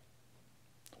stvari,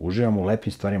 uživamo u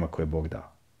lepim stvarima koje je Bog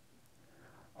dao,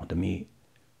 onda mi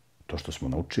to što smo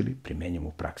naučili primenjujemo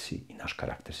u praksi i naš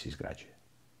karakter se izgrađuje.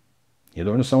 Nije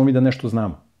dovoljno samo mi da nešto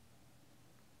znamo.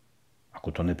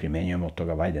 Ako to ne primenjujemo, od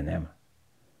toga vajde nema.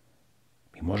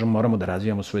 Mi moramo da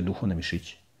razvijamo svoje duhovne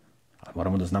mišiće, ali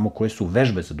moramo da znamo koje su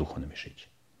vežbe za duhovne mišiće.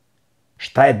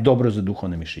 Šta je dobro za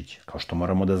duhovne mišiće? Kao što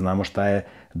moramo da znamo šta je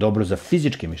dobro za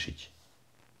fizičke mišiće.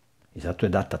 I zato je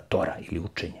data Tora ili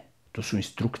učenje. To su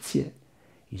instrukcije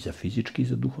i za fizičke i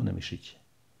za duhovne mišiće.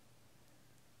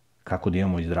 Kako da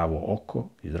imamo i zdravo oko,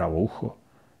 i zdravo uho,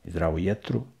 i zdravu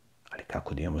jetru, ali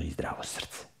kako da imamo i zdravo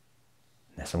srce.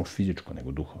 Ne samo fizičko,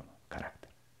 nego duhovno, karakter.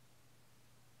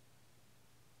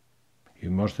 I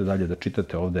možete dalje da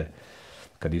čitate ovde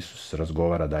kad Isus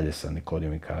razgovara dalje sa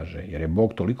Nikodimom i kaže, jer je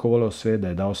Bog toliko voleo sve da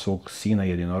je dao svog sina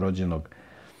jedinorođenog,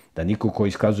 da niko ko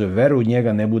iskazuje veru u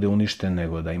njega ne bude uništen,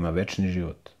 nego da ima večni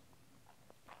život.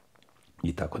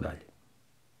 I tako dalje.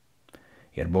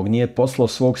 Jer Bog nije poslao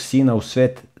svog sina u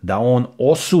svet da on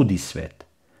osudi svet,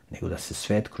 nego da se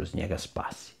svet kroz njega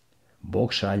spasi.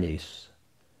 Bog šalje Isusa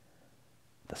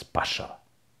da spašava.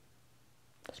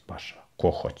 Da spašava.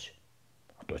 Ko hoće.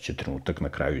 A doće trenutak na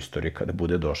kraju istorije kada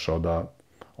bude došao da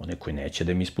onaj koji neće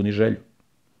da im ispuni želju.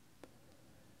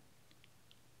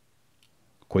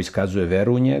 Ko iskazuje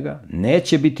veru u njega,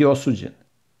 neće biti osuđen.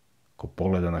 Ko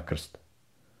pogleda na krst.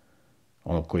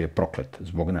 Ono koji je proklet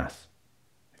zbog nas.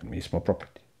 Mi smo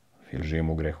prokleti. Ili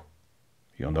živimo u grehu.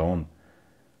 I onda on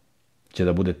će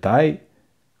da bude taj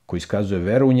ko iskazuje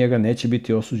veru u njega, neće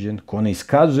biti osuđen. Ko ne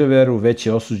iskazuje veru, već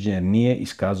je osuđen jer nije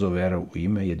iskazao veru u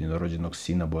ime jedinorođenog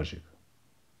Sina Božjeg.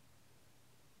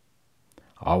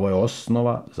 A ovo je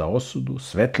osnova za osudu.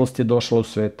 Svetlost je došla u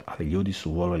svet, ali ljudi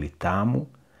su voleli tamu,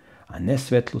 a ne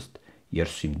svetlost, jer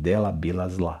su im dela bila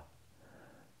zla.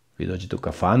 Vi dođete u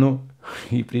kafanu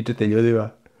i pričate ljudima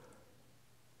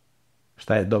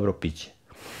šta je dobro piće.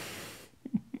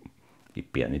 I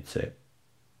pijanice.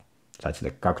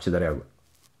 Kako će da reaguje?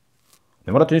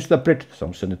 Ne morate ništa da pričate,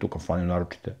 samo sednete u kafanu i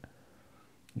naručite.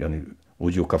 I oni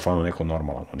uđu u kafanu neko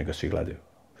normalan, oni ga svi gledaju.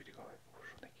 Vidi ga ovaj,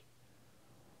 ušao neki.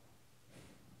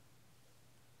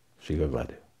 Svi ga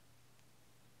gledaju.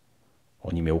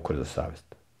 On im je ukor za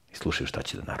savest. I slušaju šta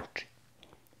će da naruči.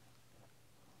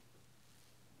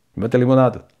 Imate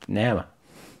limonadu? Nema.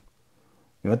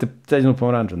 Imate ceđenu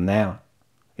pomoranđu? Nema.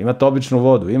 Imate običnu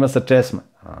vodu? Ima sa česma?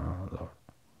 Dobro.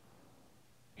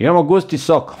 Imamo gusti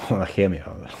sok? Ona hemija.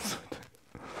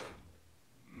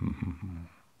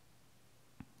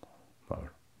 Dobro.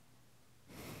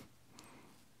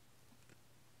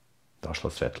 Došla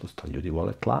svetlost, ali ljudi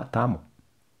vole tamu.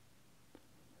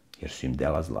 Jer su im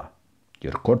dela zla.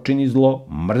 Jer ko čini zlo,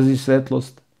 mrzi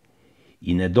svetlost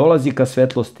i ne dolazi ka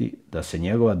svetlosti da se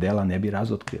njegova dela ne bi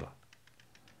razotkrila.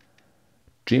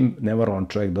 Čim nemoralan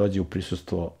čovjek dođe u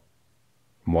prisustvo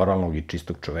moralnog i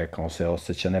čistog čoveka, on se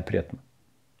osjeća neprijatno.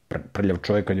 Prljav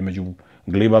čovjek kad je među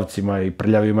glibavcima i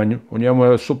prljavima, u njemu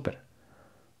je super.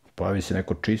 Pojavi se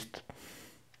neko čist.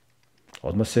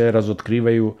 Odmah se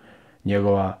razotkrivaju,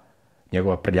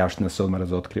 njegova prljavština se odmah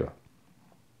razotkriva.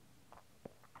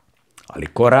 Ali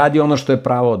ko radi ono što je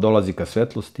pravo, dolazi ka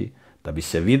svetlosti, da bi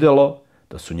se videlo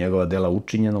da su njegova dela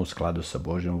učinjena u skladu sa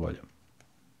Božjom voljom.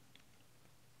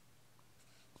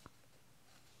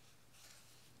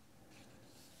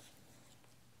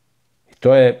 I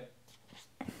to je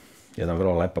jedna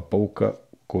vrlo lepa pouka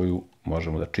koju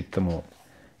možemo da čitamo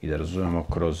i da razumemo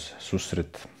kroz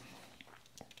susret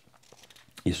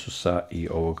Isusa i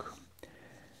ovog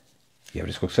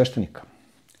jevrejskog sveštenika.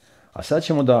 A sad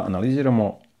ćemo da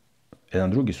analiziramo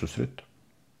jedan drugi susret.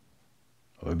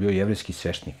 Ovo je bio jevrejski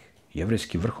sveštenik,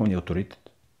 jevrejski vrhovni autoritet.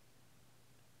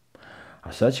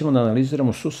 A sad ćemo da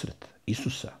analiziramo susret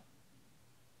Isusa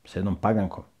s jednom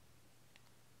pagankom.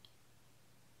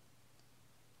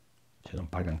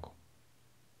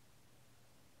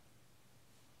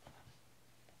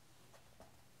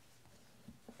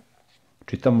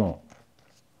 Čitamo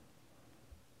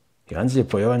Evanđelje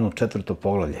po Jovanu 4.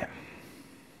 poglavlje,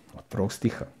 od 1.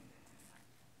 stiha.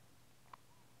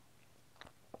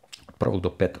 Od 1.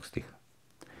 do 5. stiha.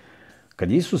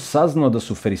 Kad je Isus saznao da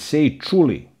su fariseji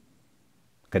čuli,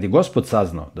 kad je Gospod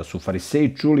saznao da su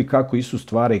fariseji čuli kako Isus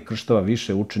stvara i krštava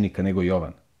više učenika nego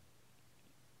Jovan.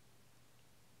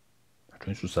 Znači,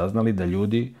 oni su saznali da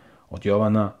ljudi od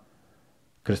Jovana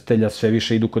Krstelja sve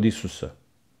više idu kod Isusa.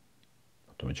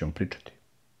 O tome ćemo pričati.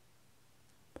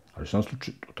 Ali u svom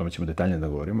slučaju, o tome ćemo detaljnije da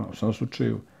govorimo, u svom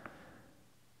slučaju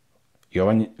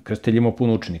Jovan Krstelj imao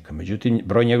puno učenika. Međutim,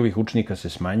 broj njegovih učenika se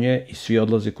smanjuje i svi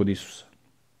odlaze kod Isusa.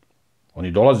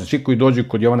 Oni dolaze, svi koji dođu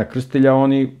kod Jovana Krstelja,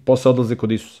 oni posle odlaze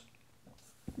kod Isusa.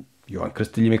 Jovan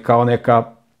Krstelj im je kao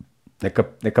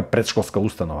neka predškolska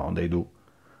ustanova, onda idu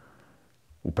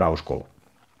u pravu školu.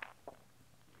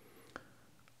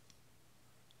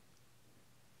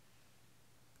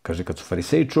 Kaže, kad su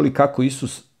fariseji čuli kako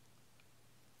Isus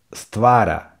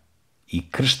stvara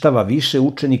i krštava više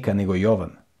učenika nego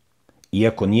Jovan,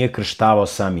 iako nije krštavao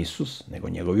sam Isus, nego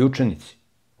njegovi učenici.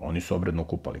 Oni su obredno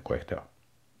kupali, ko je hteo.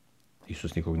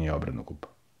 Isus nikog nije obredno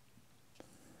kupao.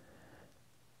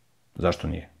 Zašto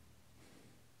nije?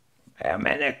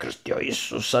 Mene je krstio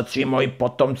Isus, sad svi moji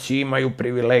potomci imaju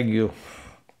privilegiju.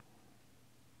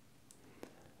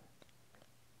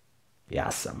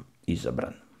 Ja sam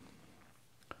izabran.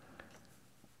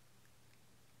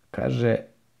 Kaže,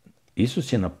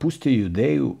 Isus je napustio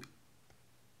Judeju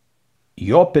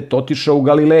i opet otišao u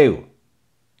Galileju.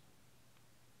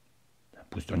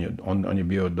 On je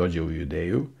bio, dođe u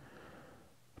Judeju,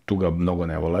 tu ga mnogo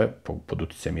ne vole, pod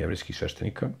uticajem jevrijskih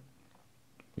sveštenika,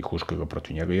 i huškaju ga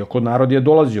protiv njega, iako narod je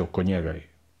dolazio kod njega,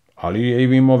 ali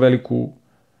je imao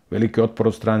veliki otpor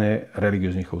od strane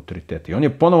religioznih autoriteta. I on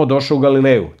je ponovo došao u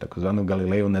Galileju, takozvanu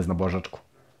Galileju neznabožačku.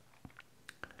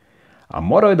 A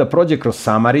morao je da prođe kroz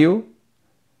Samariju,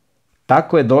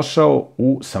 tako je došao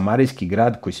u samarijski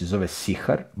grad koji se zove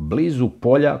Sihar, blizu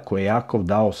polja koje je Jakov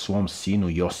dao svom sinu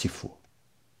Josifu.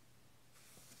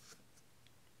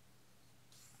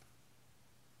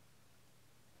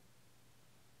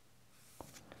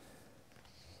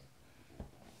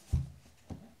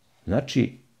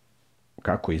 Znači,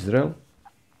 kako Izrael,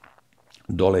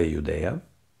 dole je Judeja,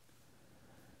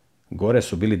 gore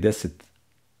su bili 10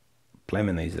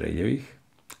 plemena Izraeljevih,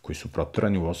 koji su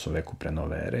proterani u 8. veku pre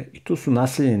nove ere, i tu su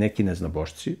naseljeni neki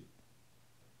neznabošci,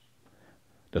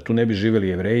 da tu ne bi živeli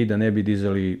Jevreji, da ne bi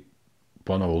dizali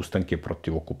ponovo ustanke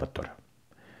protiv okupatora.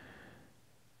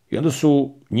 I onda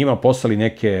su njima poslali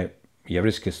neke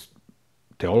jevrejske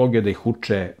teologe da ih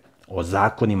uče o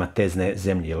zakonima te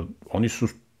zemlje, jer oni su,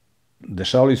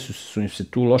 dešavali su im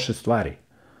se tu loše stvari.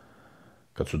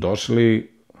 Kad su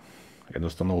došli,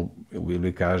 jednostavno u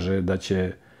Bibliji kaže da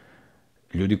će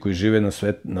ljudi koji žive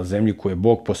na zemlji koju je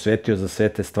Bog posvetio za sve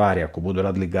te stvari, ako budu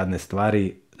radili gadne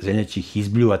stvari, zemlja će ih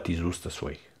izbljuvati iz usta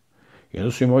svojih. I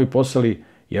onda su im ovi poslali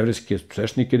jevrejske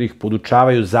sveštenike da ih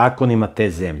podučavaju zakonima te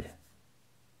zemlje.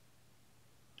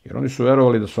 Jer oni su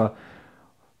verovali da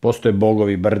postoje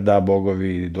bogovi brda,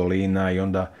 bogovi dolina, i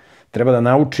onda treba da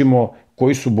naučimo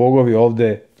koji su bogovi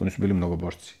ovde, oni su bili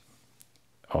mnogobošci,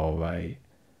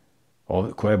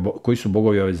 koji su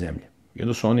bogovi ove zemlje. I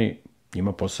onda su oni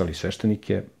njima poslali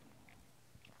sveštenike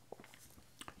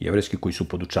jevrejski koji su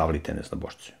podučavali te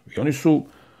neznabošce. I oni su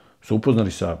se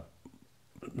upoznali sa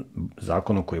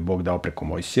zakonom koji je Bog dao preko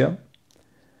Mojsija.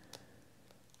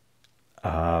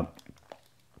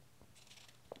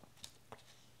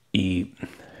 I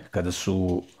kada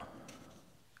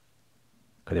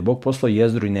je Bog poslao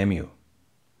Jezdru i Nemiju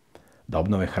da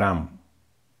obnove hram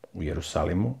u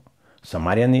Jerusalimu,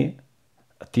 Samarjani,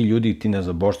 ti ljudi, ti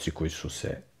neznabošci koji su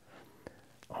se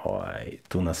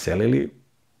tu naselili,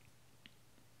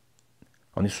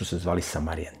 oni su se zvali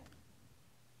Samarjani.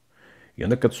 I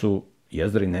onda kad su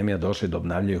Jezdra i Nemija došli da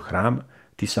obnavljaju hram,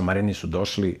 ti Samarjani su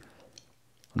došli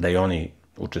da i oni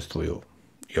učestvuju,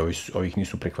 i ovi ih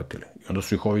nisu prihvatili. I onda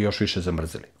su ih ovi još više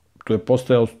zamrzeli. Tu je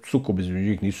postojao sukob između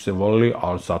njih, nisu se volili,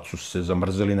 ali sad su se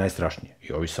zamrzeli najstrašnije.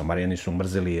 I ovi Samarjani su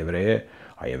mrzeli Jevreje,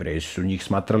 a Jevreji su njih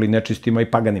smatrali nečistima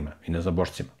i paganima i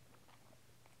neznabošcima.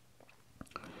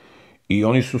 I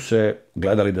oni su se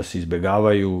gledali da se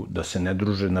izbegavaju, da se ne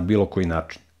druže na bilo koji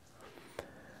način.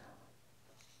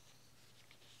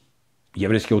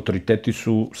 Jevrejski autoriteti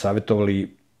su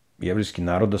savjetovali jevrejski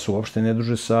narod da se uopšte ne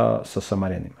druže sa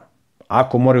Samarjanima.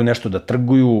 Ako moraju nešto da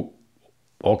trguju,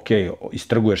 ok,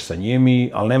 istrguješ sa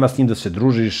njimi, ali nema s njim da se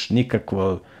družiš,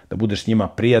 nikakvo da budeš s njima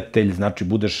prijatelj, znači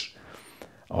budeš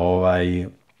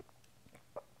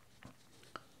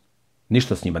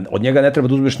ništa s njima. Od njega ne treba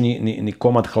da uzmeš ni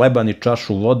komad hleba, ni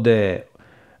čašu vode,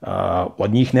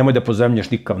 od njih nemoj da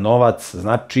pozajmljuješ nikakav novac,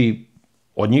 znači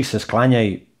od njih se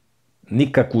sklanjaj,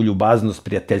 nikakvu ljubaznost,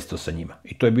 prijateljstvo sa njima.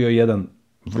 I to je bio jedan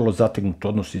vrlo zategnut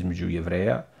odnos između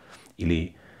Jevreja,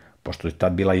 ili, pošto je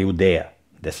tad bila Judeja,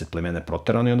 10 plemena je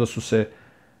proterano, i onda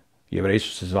Jevreji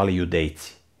su se zvali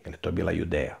Judejci, jer je to bila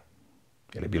Judeja,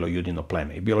 jer je bilo Judino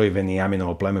pleme. I bilo je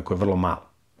Venijaminovo pleme koje je vrlo malo,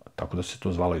 tako da se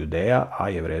to zvalo Judeja, a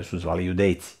Jevreji su zvali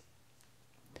Judejci.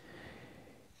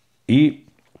 I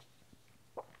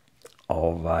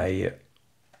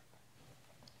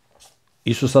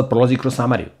Isus sad prolazi kroz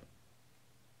Samariju.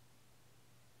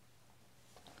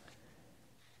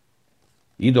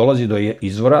 I dolazi do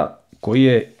izvora koji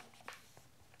je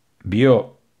bio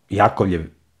Jakovljev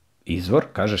izvor,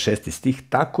 kaže 6. stih,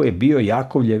 tamo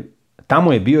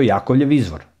je bio Jakovljev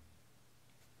izvor.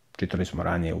 Čitali smo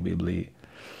ranije u Bibliji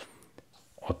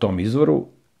o tom izvoru.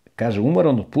 Kaže,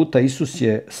 umoran od puta, Isus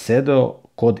je sedeo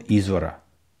kod izvora.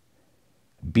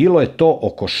 Bilo je to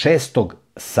oko 6.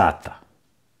 sata.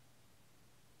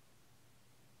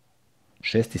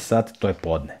 6. sat, to je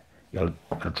podne. Jer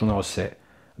računao se,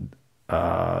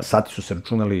 sati su se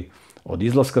računali od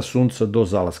izlaska sunca do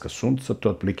zalaska sunca, to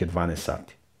je otprilike 12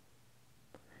 sati.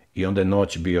 I onda je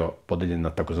noć bio podeljen na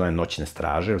takozvane noćne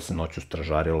straže, jer se noću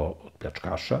stražarilo od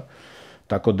pljačkaša.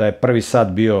 Tako da je prvi sat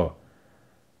bio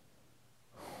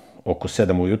oko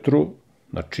 7 ujutru,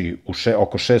 znači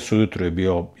oko 6 ujutru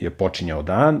je počinjao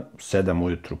dan, 7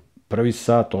 ujutru prvi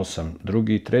sat, 8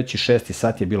 drugi, treći, 6.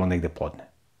 sat je bilo negde podne.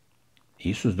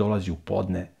 Isus dolazi u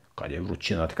podne, kad je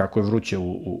vrućina, znate kako je vruće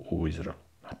u Izraelu.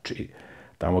 Znači,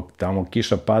 tamo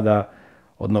kiša pada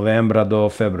od novembra do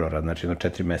februara, znači na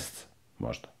 4 meseca,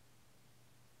 možda.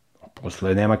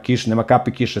 Posle nema kiše, nema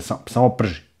kapi kiše, samo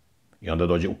prži. I onda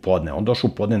dođe u podne. On došao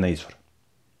u podne na izvor.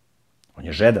 On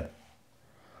je žedan.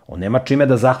 On nema čime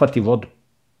da zahvati vodu.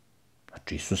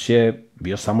 Znači, Isus je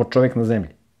bio samo čovek na zemlji.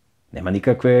 Nema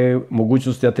nikakve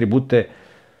mogućnosti, atribute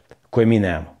koje mi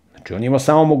nemamo. Znači, on ima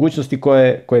samo mogućnosti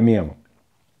koje mi imamo.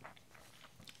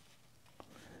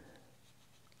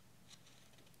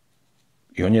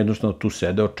 I on je jednostavno tu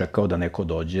sedeo, čekao da neko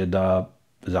dođe da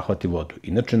zahvati vodu.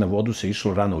 Inače, na vodu se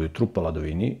išlo rano ujutru po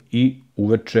hladovini i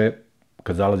uveče,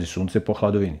 kad zalazi sunce, po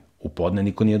hladovini. U podne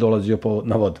niko nije dolazio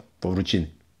na vodu, po vrućini.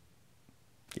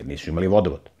 Jer nisu imali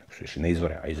vodovod, nego su išli na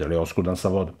izvore, a izvor je oskudan sa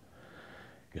vodom.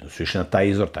 I onda su išli na taj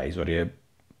izvor je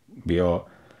bio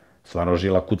stvarno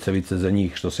žila kucavica za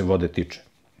njih što se vode tiče.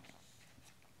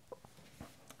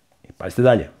 I pazite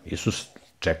dalje, Isus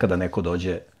čeka da neko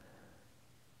dođe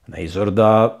na izvor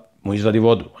da mu izvadi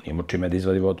vodu. On nije imao čime da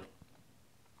izvadi vodu.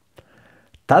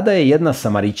 Tada je jedna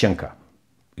Samarićanka,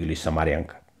 ili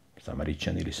Samarjanka,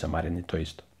 Samarićan ili Samarjani, to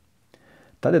isto.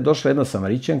 Tada je došla jedna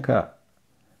Samarićanka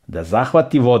da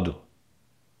zahvati vodu.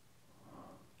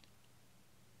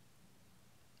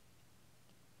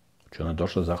 Znači ona je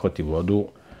došla da zahvati vodu.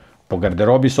 Po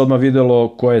garderobi se odmah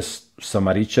videlo ko je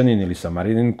Samarićanin ili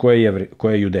Samarjanin, ko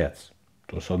je Judejac.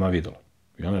 To se odmah videlo.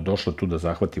 I ona je došla tu da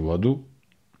zahvati vodu.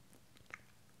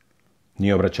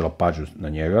 Nije obraćala pažnju na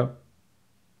njega.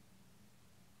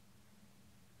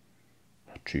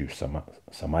 Znači,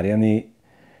 Samarjani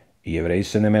i Jevreji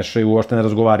se ne mešaju, uopšte ne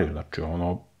razgovaraju. Znači,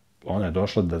 ona je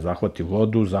došla da zahvati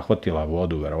vodu, zahvatila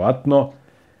vodu, verovatno,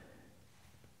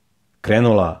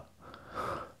 krenula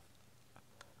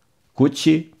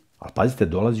kući, ali pazite,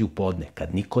 dolazi u podne,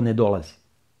 kad niko ne dolazi.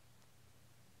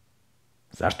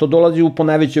 Zašto dolazi po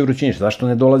najvećoj vrućini? Zašto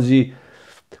ne dolazi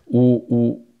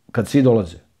kad svi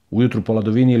dolaze? Ujutru po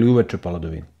hladovini ili uveče po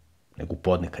hladovini? Nego u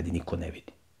podne, kad i niko ne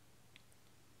vidi.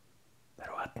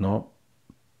 Verovatno,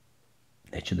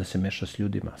 neće da se meša s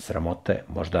ljudima. Sramota je,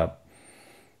 možda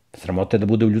sramota je da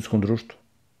bude u ljudskom društvu.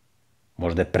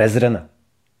 Možda je prezrena.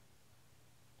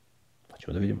 Pa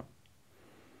ćemo da vidimo.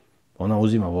 Ona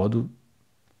uzima vodu.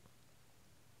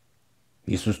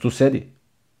 Isus tu sedi.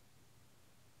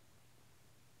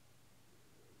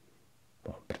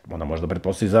 Ona možda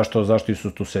pretpostavi zašto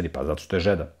Isus tu sedi. Pa zato što je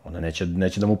žedan. Ona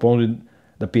neće da mu ponudi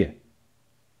da pije.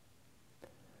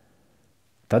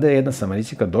 Tada je jedna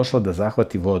Samarićanka došla da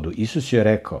zahvati vodu. Isus joj je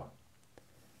rekao,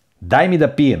 daj mi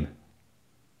da pijem.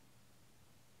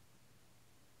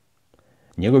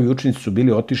 Njegovi učenici su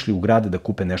bili otišli u grad da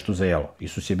kupe nešto za jelo.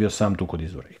 Isus je bio sam tu kod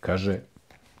izvora i kaže,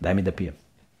 daj mi da pijem.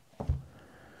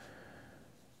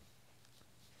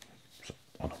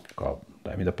 Kao,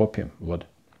 daj mi da popijem vode.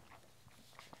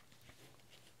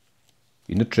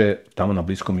 Inače, tamo na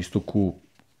Bliskom istoku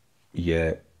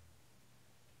je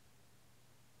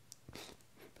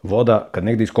voda, kad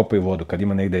negde iskopaju vodu, kad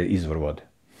ima negde izvor vode.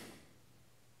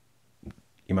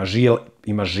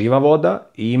 Ima živa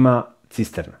voda i ima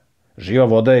cisterna. Živa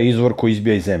voda je izvor koji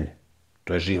izbija iz zemlje.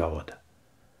 To je živa voda.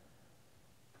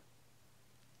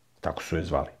 Tako su je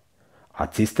zvali. A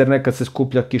cisterna je kad se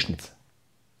skuplja kišnica.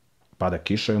 Pada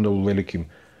kiša i onda u velikim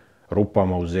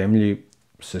rupama u zemlji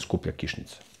se skuplja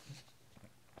kišnica.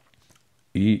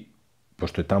 I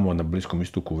pošto je tamo na Bliskom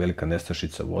istoku velika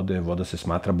nestašica vode, voda se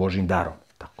smatra Božjim darom.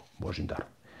 Tako, Božjim darom.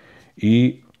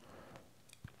 I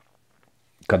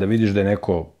kada vidiš da je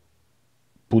neko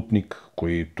putnik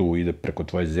koji tu ide preko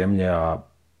tvoje zemlje, a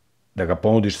da ga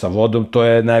ponudiš sa vodom, to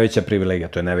je najveća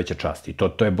privilegija, to je najveća čast. I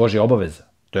to je Božja obaveza.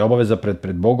 To je obaveza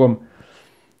pred Bogom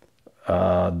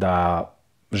da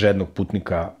žednog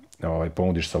putnika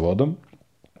ponudiš sa vodom.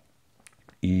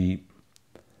 I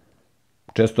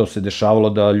često se dešavalo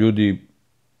da ljudi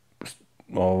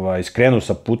skrenu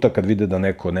sa puta kad vide da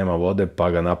neko nema vode, pa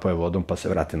ga napoje vodom, pa se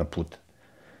vrate na put.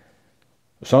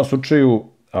 U svakom slučaju,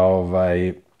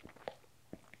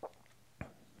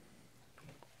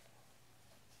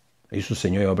 Isus se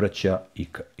njoj obraća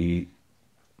i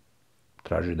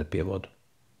traži da pije vodu,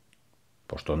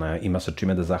 pošto ona ima sa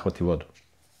čime da zahvati vodu.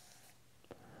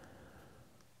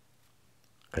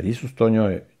 Kad Isus to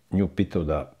nju pitao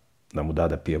da mu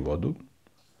da pije vodu,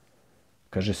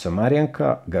 kaže,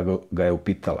 Samarjanka ga je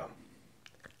upitala,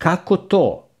 kako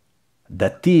to da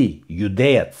ti,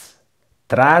 Judejac,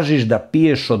 tražiš da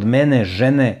piješ od mene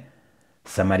žene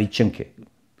Samarićanke,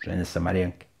 žene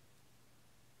Samarjanke?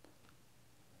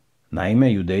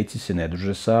 Naime, Judejci se ne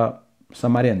druže sa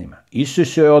Samarjanima.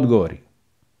 Isus joj odgovori.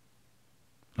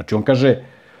 Znači, on kaže,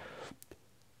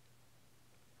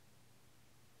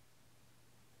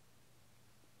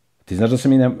 ti znaš da se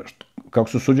mi kako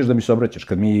se usuđuješ da mi se obraćaš,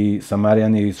 kad mi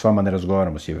Samarijani s vama ne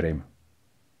razgovaramo s Jevrejima.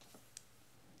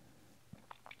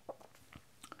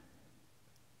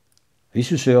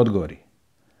 Isus joj odgovori,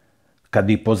 kad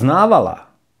bi poznavala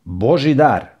Božji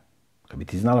dar, kad bi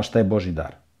ti znala šta je Božji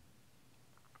dar,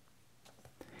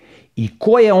 i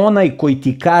ko je onaj koji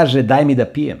ti kaže daj mi da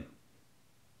pijem,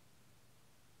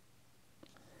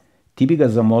 ti bi ga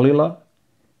zamolila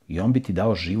i on bi ti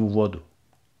dao živu vodu.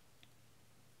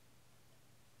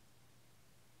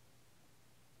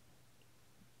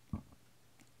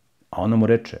 A ona mu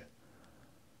reče,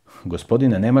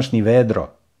 gospodine, nemaš ni vedro,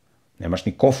 nemaš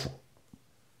ni kofu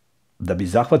da bi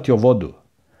zahvatio vodu,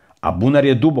 a bunar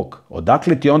je dubok,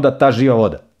 odakle ti onda ta živa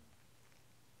voda?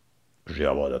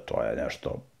 Živa voda, to je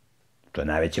nešto, to je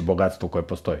najveće bogatstvo koje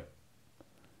postoji.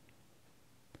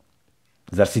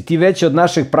 Zar si ti veći od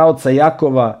našeg praoca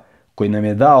Jakova, koji nam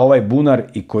je dao ovaj bunar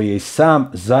i koji je i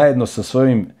sam zajedno sa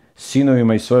svojim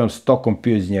sinovima i svojom stokom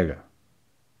pio iz njega?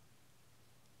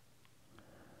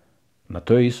 Na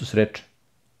to je Isus reče,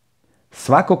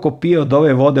 svako ko pije od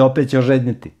ove vode opet će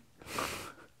ožednjeti.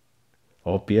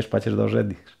 Ovo piješ pa ćeš da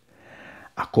ožedniš.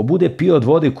 Ako bude pio od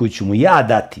vode koju ću mu ja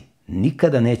dati,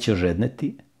 nikada neće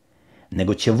ožedneti,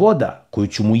 nego će voda koju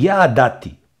ću mu ja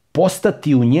dati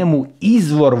postati u njemu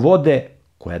izvor vode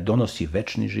koja donosi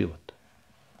večni život.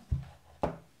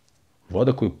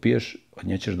 Voda koju piješ, od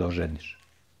nje ćeš da ožedniš.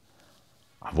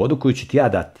 A vodu koju ću ti ja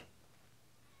dati,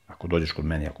 ako dođeš kod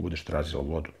mene, ako budeš tražila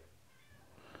vodu,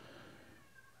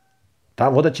 ta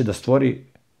voda će da stvori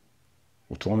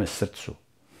u tvome srcu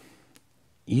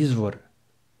izvor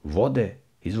vode,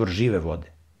 izvor žive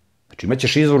vode. Znači imat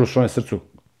ćeš izvor u svome srcu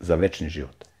za večni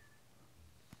život.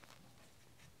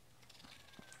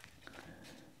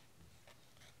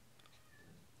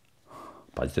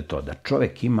 Pazite to, da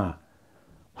čovek ima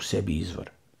u sebi izvor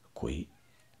koji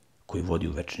vodi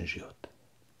u večni život.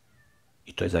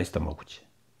 I to je zaista moguće.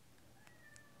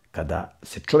 Kada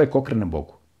se čovek okrene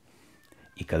Bogu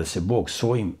i kada se Bog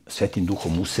svojim svetim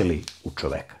duhom useli u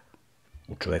čoveka,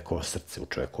 u čovekovo srce, u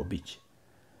čovekovo biće,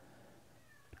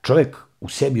 čovek u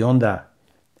sebi onda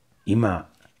ima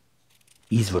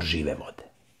izvor žive vode.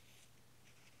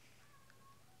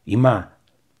 Ima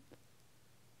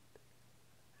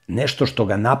nešto što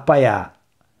ga napaja.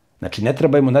 Znači, ne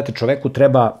treba mu, znate, čoveku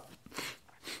treba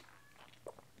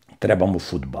mu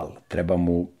fudbal, treba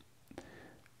mu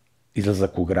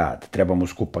izlazak u grad, treba mu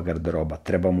skupa garderoba,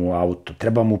 treba mu auto,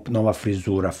 treba mu nova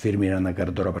frizura, firmirana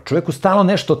garderoba. Čoveku stalno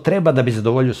nešto treba da bi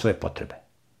zadovoljio svoje potrebe.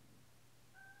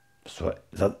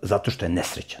 Zato što je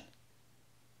nesrećan.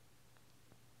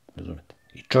 Razumete?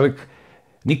 I čovek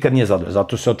nikad nije zadovoljan.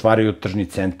 Zato se otvaraju tržni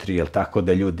centri, jel tako,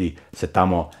 da ljudi se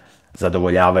tamo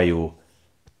zadovoljavaju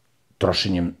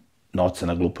trošenjem novca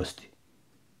na gluposti.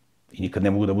 I nikad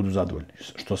ne mogu da budu zadovoljni.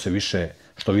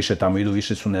 Što više tamo idu,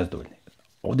 više su nezadovoljni.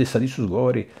 Ovde sad Isus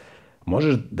govori,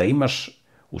 možeš da imaš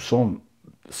u svom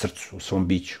srcu, u svom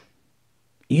biću,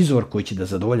 izvor koji će da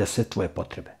zadovolja sve tvoje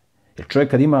potrebe. Jer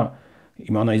čovjek kad ima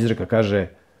ona izreka, kaže,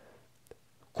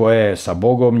 ko je sa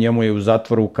Bogom, njemu je u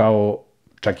zatvoru kao,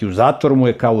 čak i u zatvoru mu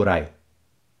je kao u raju.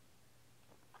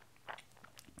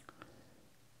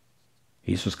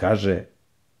 Isus kaže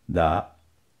da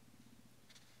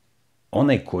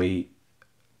onaj koji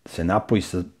se napoji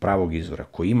sa pravog izvora,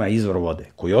 koji ima izvor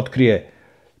vode, koji otkrije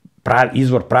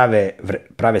izvor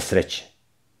prave sreće,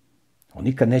 on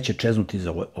nikad neće čeznuti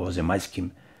za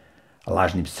ovozemaljskim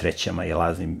lažnim srećama i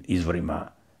lažnim izvorima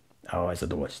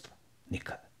zadovoljstva.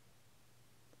 Nikad.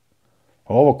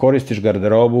 Ovo koristiš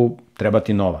garderobu, treba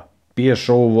ti nova. Piješ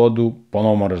ovu vodu,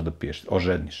 ponovo moraš da piješ,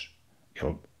 ožedniš.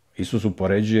 Isus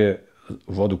upoređuje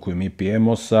vodu koju mi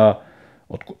pijemo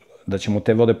da ćemo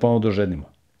te vode ponovo da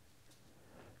ožednimo.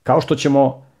 Kao što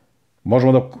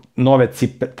možemo da nove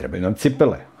cipele, trebaju nam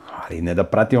cipele, ali ne da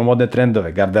pratimo modne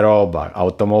trendove, garderoba,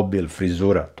 automobil,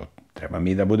 frizura, to treba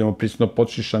mi da budemo prisutno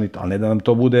podšišani, ali ne da nam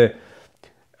to bude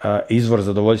izvor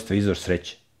zadovoljstva, izvor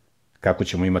sreće. Kako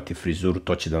ćemo imati frizuru,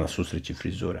 to će da nas usreći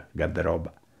frizura,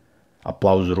 garderoba,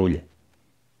 aplauz rulje.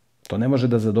 To ne može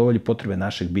da zadovolji potrebe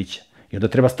našeg bića. I onda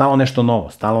treba stalno nešto novo,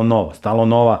 stalno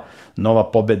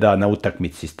nova pobeda na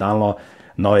utakmici, stalno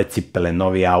nove cipele,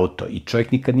 novi auto. I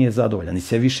čovjek nikad nije zadovoljan i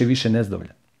sve više i više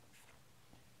nezadovoljan.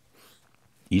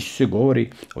 Isus se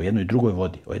govori o jednoj drugoj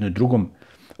vodi, o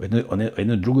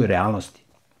jednoj drugoj realnosti.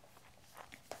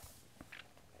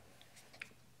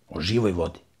 O živoj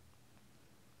vodi,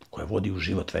 koja vodi u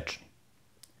život večni.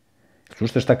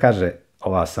 Slušajte šta kaže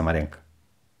ova Samarjanka.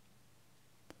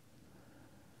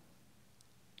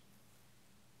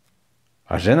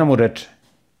 A žena mu reče,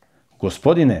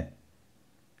 Gospodine,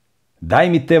 daj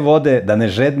mi te vode da ne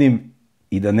žednim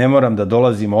i da ne moram da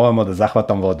dolazim ovamo da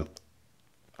zahvatam vodu.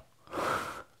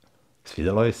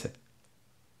 Svidelo joj se.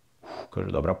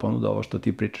 Kaže, dobra ponuda ovo što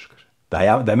ti pričaš. Kaže,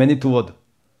 daj meni tu vodu.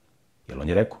 Jer on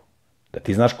je rekao, da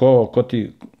ti znaš ko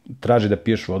ti traži da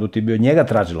piješ vodu, ti bi od njega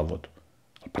tražila vodu.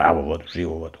 Pravu vodu,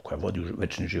 živu vodu, koja vodi u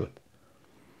večni život.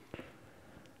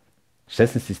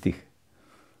 16. stih.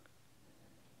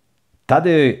 Tada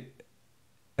joj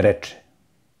reče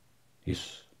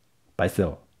Isus, pazite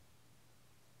ovo,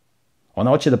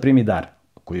 ona hoće da primi dar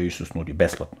koji joj Isus nudi,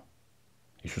 besplatno.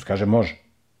 Isus kaže može.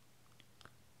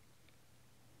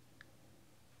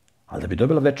 Ali da bi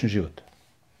dobila večni život,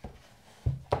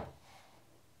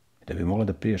 da bi mogla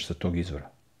da piješ sa tog izvora,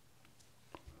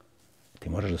 ti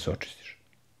moraš da se očistiš.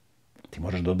 Ti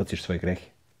moraš da odbaciš svoje grehe.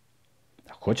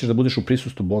 Ako hoćeš da budeš u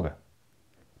prisustvu Boga,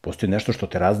 postoji nešto što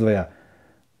te razdvaja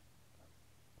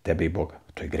tebe i Boga.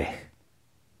 To je greh.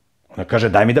 Ona kaže,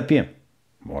 daj mi da pijem.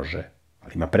 Može,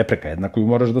 ali ima prepreka jedna koju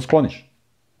moraš da skloniš.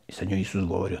 I sad njoj Isus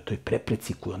govori o toj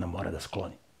prepreci koju ona mora da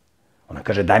skloni. Ona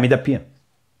kaže, daj mi da pijem.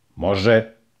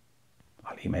 Može,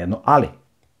 ali ima jedno ali.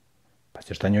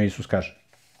 Pazite šta njoj Isus kaže.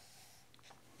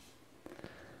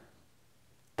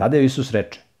 Tada je Isus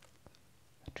reče,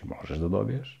 znači možeš da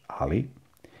dobiješ, ali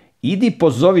idi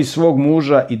pozovi svog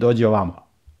muža i dođi ovamo.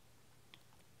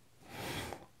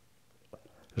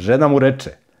 Žena mu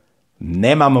reče,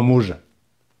 nemam muža.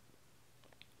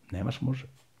 Nemaš muža.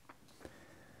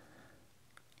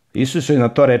 Isus joj na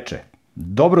to reče,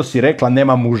 dobro si rekla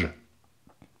nemam muža.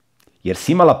 Jer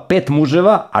si imala 5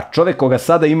 muževa, a čovek koga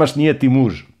sada imaš nije ti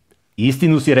muž.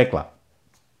 Istinu si rekla.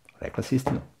 Rekla si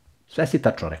istinu. Sve si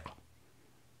tačno rekla.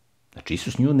 Znači,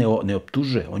 Isus nju ne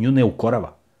optužuje, on nju ne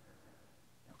ukorava.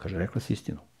 Kaže, rekla si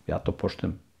istinu, ja to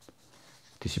poštujem.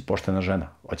 Ti si poštena žena,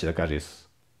 hoće da kaže Isus.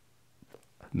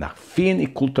 Na fin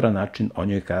i kulturan način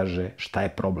on joj kaže šta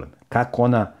je problem, kako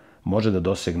ona može da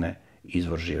dosegne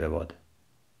izvor žive vode.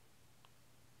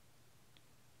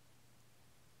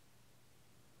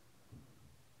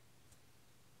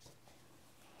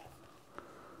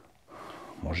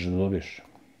 Možeš da dobiješ,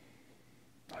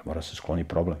 ali mora se skloni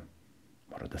problem.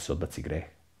 Mora da se odbaci greh.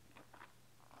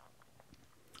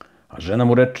 A žena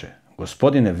mu reče,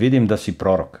 Gospodine, vidim da si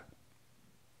prorok.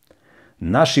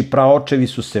 Naši praočevi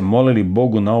su se molili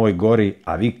Bogu na ovoj gori,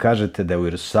 a vi kažete da je u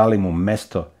Jerusalimu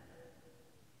mesto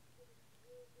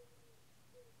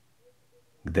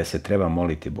gde se treba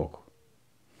moliti Bogu.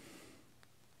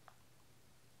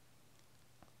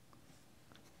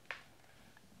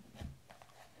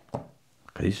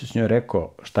 Kad Isus njoj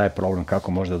rekao šta je problem,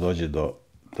 kako može da dođe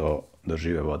do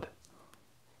žive vode,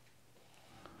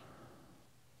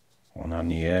 ona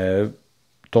nije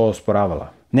to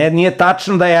osporavala. Ne, nije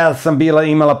tačno da ja sam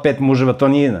imala 5 muževa, to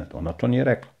nije. Ona to nije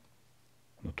rekla.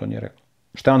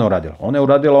 Šta je ona uradila? Ona je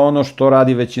uradila ono što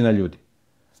radi većina ljudi.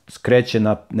 Skreće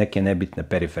na neke nebitne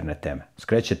periferne teme.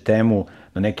 Skreće temu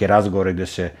na neke razgovore gde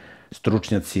se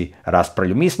stručnjaci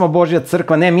raspravljaju. Mi smo Božja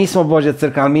crkva, ne, mi smo Božja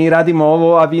crkva, ali mi radimo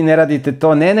ovo, a vi ne radite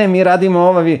to. Ne, mi radimo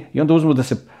ovo, a vi... I onda uzmu da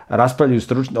se raspravljaju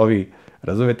ovi,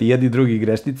 razumete, jedni drugi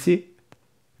grešnici,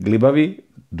 glibavi,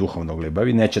 duhovno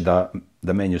glibavi, neće da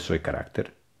menjaju svoj karakter.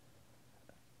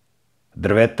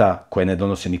 drveta koje ne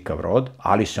donose nikav rod,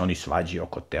 ali se oni svađaju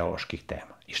oko teoloških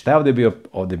tema. I šta je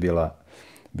ovde bila,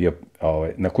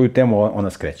 na koju temu ona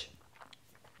skreće?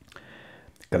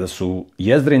 Kada su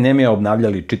Jezdra i Nemija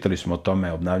obnavljali, čitali smo o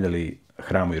tome, obnavljali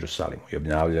hram u Jerusalimu i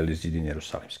obnavljali zidine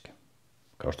jerusalimske.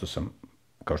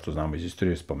 Kao što znamo iz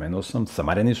istorije, spomenuo sam,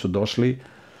 Samarjani su došli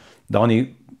da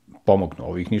oni pomognu.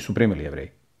 Ovi ih nisu primili Jevreji.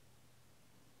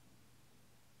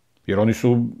 Jer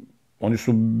oni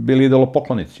su bili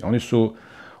idolopoklonici.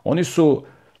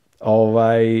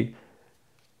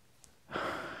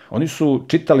 Oni su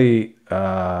čitali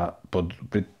pod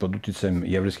uticajem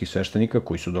jevrejskih sveštenika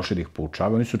koji su došli da ih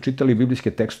poučavaju. Oni su čitali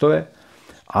biblijske tekstove,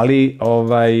 ali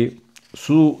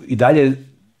su i dalje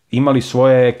imali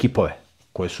svoje kipove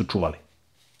koje su čuvali.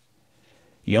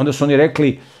 I onda su oni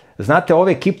rekli, znate,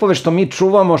 ove kipove što mi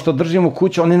čuvamo, što držimo u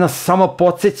kući, oni nas samo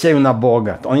podsjećaju na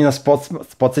Boga. Oni nas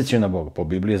podsjećaju na Boga. Po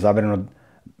Bibliji je zabranjeno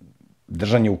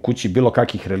držanje u kući bilo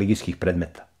kakvih religijskih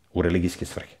predmeta u religijske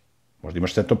svrhe. Možda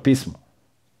imaš Sveto pismo.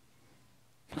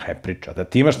 Priča, da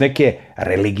ti imaš neke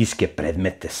religijske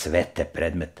predmete, svete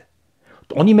predmete.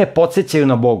 Oni me podsjećaju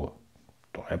na Bogu.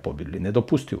 To je po Bibliji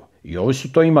nedopustivo. I ovi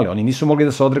su to imali. Oni nisu mogli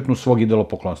da se odreknu svog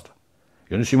idolopoklonstva.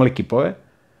 I oni su imali kipove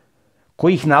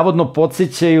koji ih navodno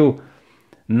podsjećaju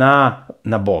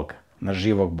na Boga, na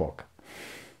živog Boga.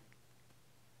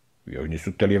 I ovi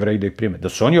nisu hteli Jevreji da ih prime. Da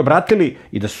su oni obratili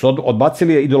i da su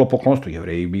odbacili idolopoklonstvo,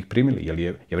 Jevreji bi ih primili, jer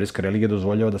je jevrejska religija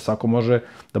dozvoljava da svako može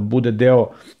da bude deo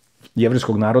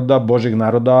jevrejskog naroda, Božjeg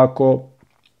naroda, ako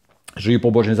živi po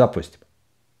Božjim zapovestima.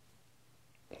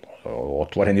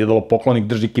 Otvoren idolopoklonik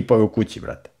drži kipove u kući,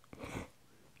 brate.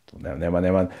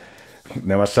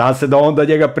 Nema šanse da onda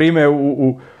njega prime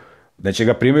neće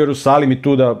ga prime u Jerusalim i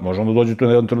tu da, može onda dođe tu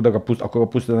na jedan trud ako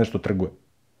ga pusti da nešto trguje,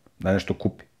 da nešto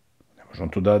kupi. Ne može on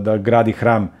tu da gradi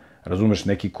hram, razumeš,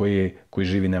 neki koji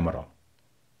živi nemoralno.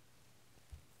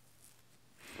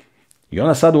 I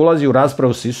ona sad ulazi u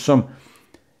raspravu s Isusom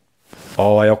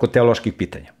oko teoloških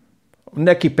pitanja.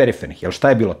 Nekih perifernih. Jer šta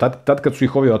je bilo? Tad kad su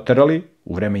ih ovi oterali,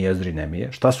 u vreme Jezdre i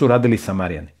Nemije, šta su radili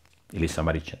Samarjani ili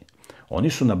Samarićani? Oni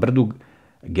su na brdu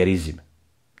Gerizim,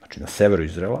 znači na severu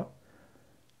Izraela,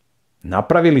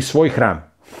 napravili svoj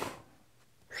hram,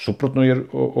 suprotno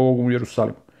u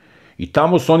Jerusalimu. I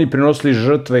tamo su oni prinosili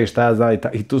žrtve i šta ja znam,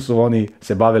 i tu su oni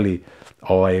se bavili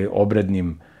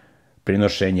obrednim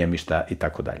prinošenjem i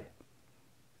tako dalje.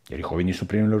 Jer ih ovi nisu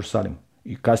primili u Jerusalimu.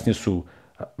 I kasnije su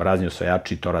razni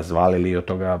osvajači to razvalili i od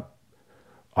toga,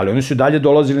 ali oni su dalje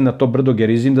dolazili na to brdo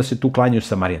Gerizim da se tu klanjaju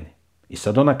Samarjani. I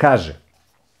sad ona kaže,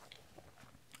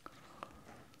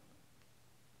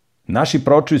 naši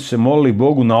proroci su se molili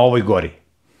Bogu na ovoj gori,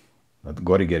 na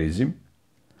gori Gerizim,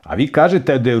 a vi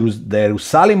kažete da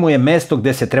Jerusalimu je mesto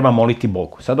gde se treba moliti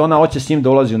Bogu. Sad ona hoće s njim da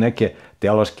ulazi u neke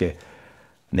teološke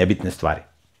nebitne stvari.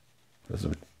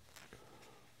 Razumite?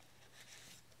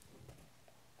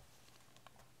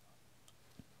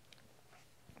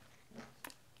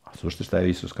 A slušajte šta je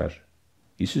Isus kaže.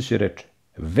 Isus je reče,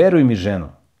 veruj mi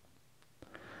ženo,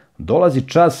 dolazi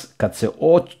čas kad se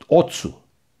Ocu,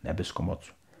 nebeskom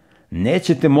Ocu,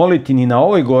 nećete moliti ni na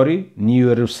ovoj gori, ni u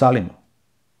Jerusalimu.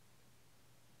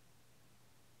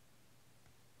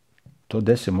 To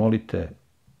gde se molite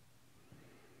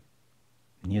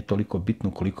nije toliko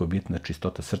bitno koliko je bitna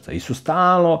čistota srca. Isus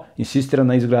stalno insistira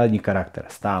na izgradnji karaktera.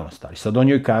 Stalno. I sad on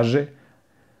joj kaže,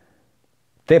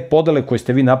 te podele koje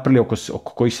ste vi napravili,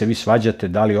 oko kojih se vi svađate,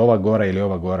 da li ova gora ili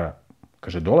ova gora,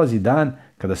 kaže, dolazi dan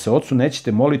kada se Ocu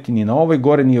nećete moliti ni na ovoj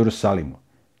gore, ni u Jerusalimu.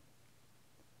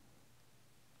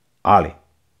 Ali,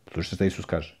 slušajte šta Isus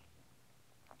kaže.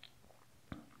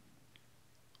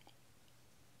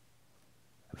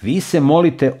 Vi se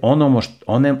molite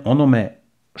onome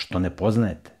što ne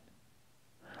poznajete,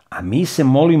 a mi se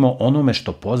molimo onome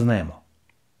što poznajemo.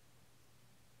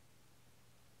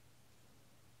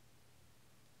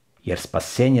 Jer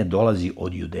spasenje dolazi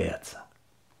od Judejaca.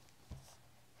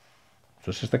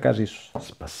 Slušajte šta kaže Isus.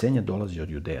 Spasenje dolazi od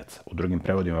Judejaca. U drugim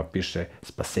prevodima piše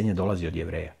spasenje dolazi od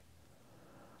Jevreja.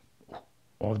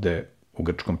 Ovde u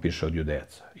grčkom piše od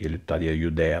Judejaca. Ili tad je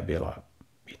Judeja bila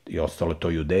i ostalo to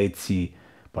Judejci,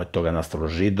 pa od toga nastalo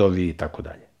Židovi i tako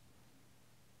dalje.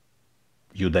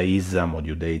 Judaizam od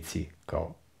Judejci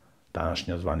kao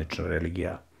današnja zvanična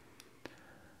religija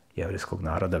jevrejskog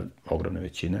naroda, ogromne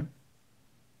većine.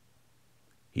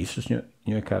 Isus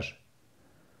njoj kaže,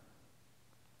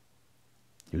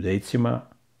 Judejcima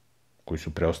koji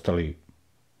su preostali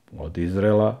od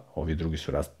Izraela, ovi drugi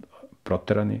su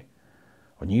proterani,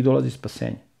 od njih dolazi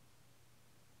spasenje.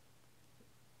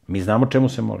 Mi znamo čemu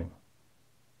se molimo.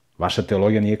 Vaša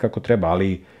teologija nije kako treba,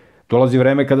 ali dolazi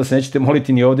vreme kada se nećete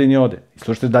moliti ni ovde ni ovde. I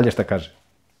slušajte dalje šta kaže.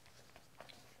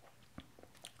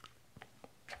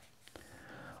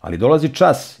 Ali dolazi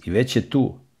čas, i već je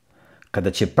tu,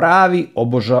 kada će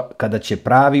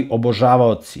pravi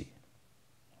obožavaoci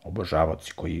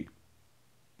koji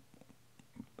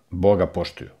Boga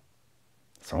poštuju.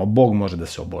 Samo Bog može da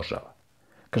se obožava.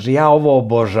 Kaže, ja ovo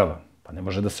obožavam. Pa ne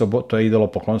može da se to je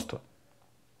idolopoklonstvo.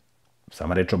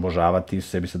 Sama reč obožavati u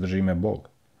sebi sadrži ime Bog.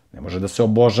 Ne može da se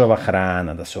obožava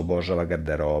hrana, da se obožava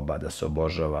garderoba, da se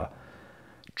obožava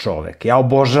čovek. Ja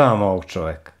obožavam ovog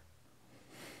čoveka.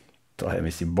 To je,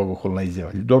 mislim, bogohulna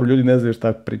izjava. Dobro, ljudi ne znaju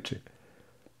šta pričaju.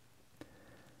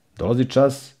 Dolazi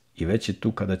čas i već je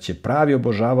tu kada će pravi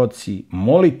obožavaoci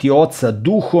moliti Oca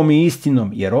duhom i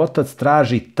istinom, jer Otac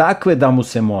traži takve da mu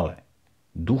se mole.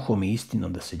 Duhom i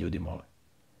istinom da se ljudi mole.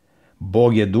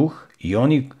 Bog je duh i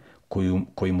oni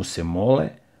koji mu se mole,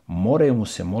 moraju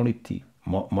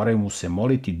mu se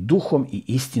moliti duhom i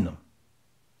istinom.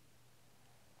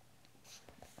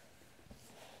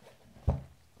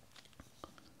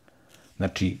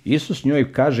 Znači, Isus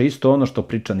njoj kaže isto ono što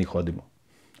priča Nikodimu.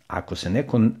 Ako se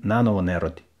neko nanovo ne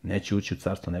rodi, neće ući u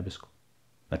carstvo nebesko.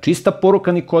 Znači, ista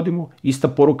poruka Nikodimu, ista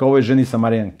poruka ovoj ženi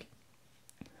Samarjanki.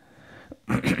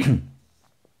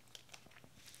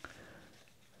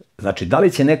 Znači, da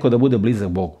li će neko da bude blizak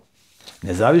Bogu?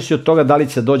 Ne zavisi od toga da li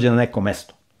će dođe na neko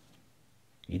mesto.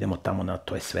 Idemo tamo na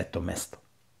to je sveto mesto.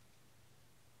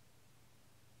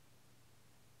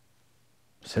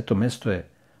 Sveto mesto je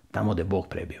tamo gde Bog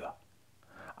prebiva.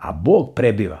 A Bog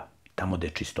prebiva tamo gde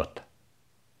je čistota.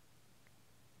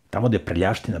 Tamo gde je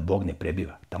prljavština, Bog ne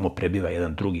prebiva. Tamo prebiva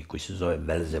jedan drugi koji se zove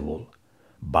Velzevul.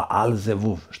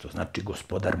 Baalzevuv, što znači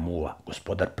gospodar muva,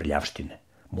 gospodar prljavštine.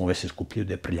 Muve se skupljaju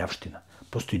gde je prljavština.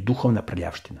 Postoji duhovna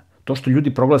prljavština. To što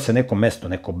ljudi proglase neko mesto,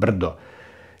 neko brdo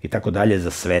i tako dalje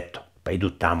za sveto, pa idu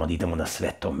tamo, da idemo na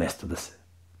sveto mesto da se...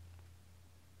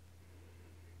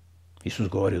 Isus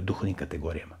govori o duhovnim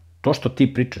kategorijama. To što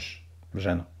ti pričaš,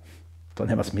 ženo, to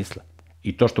nema smisla.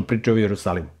 I to što pričaju u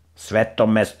Jerusalimu. Sveto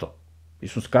mesto.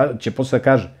 Isus će posle da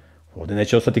kaže, ovde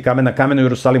neće ostati kamen na kamenu u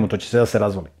Jerusalimu, to će sve da se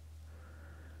razvali.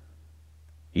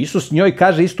 Isus njoj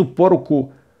kaže istu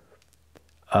poruku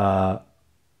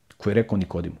koju je rekao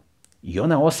Nikodimu. I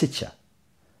ona osjeća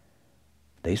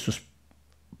da Isus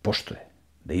poštuje,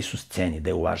 da Isus ceni, da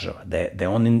je uvažava, da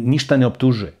on ništa ne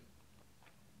optužuje.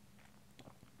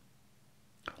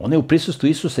 Ona je u prisustvu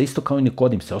Isusa isto kao i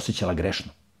Nikodim se osjećala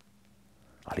grešno.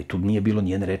 Ali tu nije bilo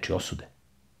nijedne reči osude.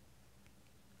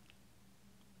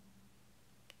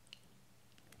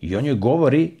 I on joj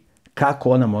govori kako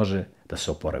ona može da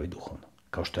se oporavi duhovno,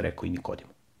 kao što je rekao i Nikodim.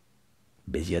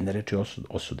 Bez jedne reči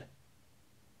osude.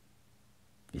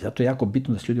 I zato je jako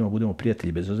bitno da s ljudima budemo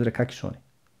prijatelji, bez obzira kakvi su oni.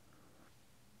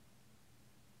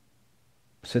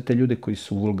 Sve te ljude koji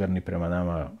su vulgarni prema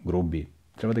nama, grubi,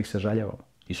 treba da ih sažaljavamo.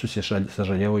 Isus je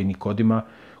sažaljevao i Nikodima,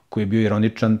 koji je bio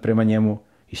ironičan prema njemu,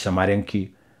 i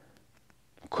Samarjanki,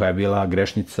 koja je bila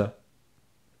grešnica.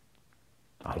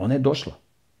 Ali ona je došla.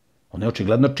 Ona je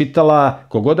očigledno čitala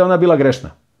kogod je ona bila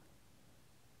grešna.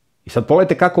 I sad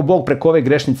pogledajte kako Bog preko ove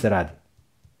grešnice radi.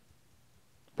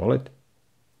 Pogledajte.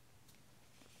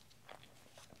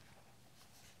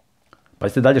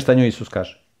 Pazite dalje šta njoj Isus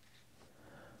kaže.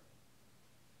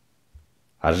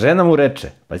 A žena mu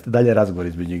reče, pazite dalje razgovor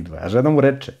između njih dvoje, a žena mu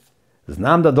reče,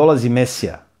 znam da dolazi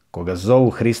Mesija, koga zovu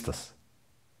Hristos.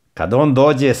 Kada on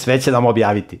dođe, sve će nam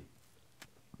objaviti.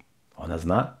 Ona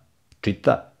zna,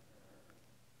 čita,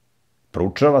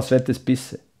 proučava sve te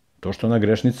spise. To što ona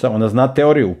grešnica, ona zna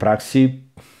teoriju, u praksi,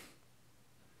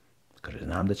 kaže,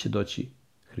 znam da će doći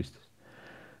Hristos.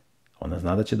 Ona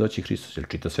zna da će doći Hristos, jer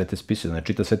čita sve te spise. Da ne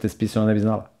čita sve te spise, ona ne bi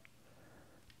znala.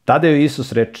 Tada joj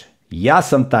Isus reče, ja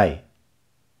sam taj,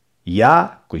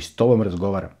 ja koji s tobom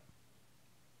razgovaram.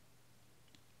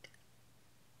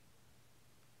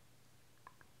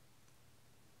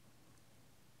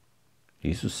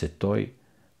 Isus se toj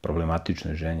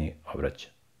problematičnoj ženi obraća.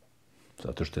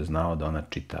 Zato što je znao da ona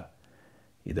čita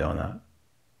i da je ona...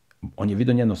 On je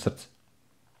vidio njeno srce.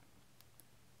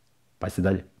 Pazite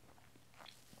dalje.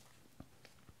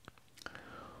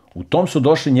 U tom su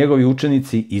došli njegovi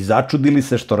učenici i začudili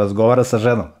se što razgovara sa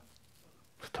ženom.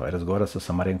 Što je razgovara sa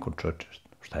Samarjankom, čoveče?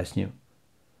 Šta je s njim?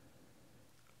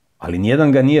 Ali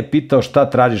nijedan ga nije pitao šta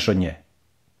tražiš od nje.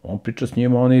 On priča s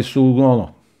njima, oni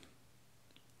su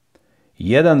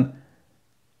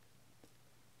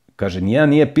kaže, nijedan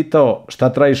nije pitao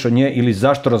šta tražiš od nje ili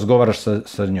zašto razgovaraš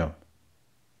sa njom.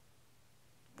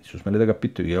 Nisu smeli da ga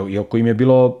pitaju, iako im je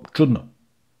bilo čudno.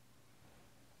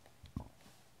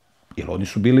 Jer oni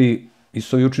su bili,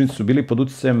 Isusovi učenici su bili pod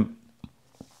uticajem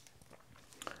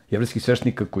jevrejskih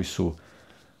sveštenika koji su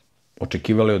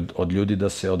očekivali od ljudi da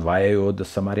se odvajaju od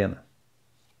Samarijana.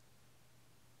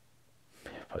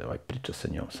 Pa ovaj priča sa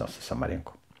njom, sa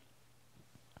Samarjankom.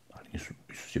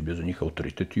 Isus je bio za njih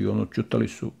autoritet i ćutali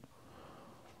su.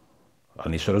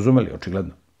 Ali nisu razumeli,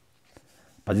 očigledno.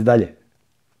 Pazi dalje.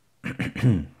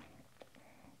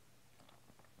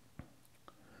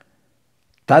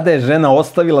 Tada je žena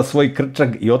ostavila svoj krčag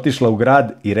i otišla u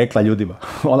grad i rekla ljudima.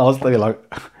 Ona ostavila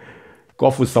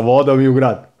kofu sa vodom i u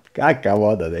grad. Kakva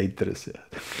voda, ne interesuje.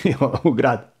 U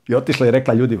grad. I otišla i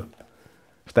rekla ljudima.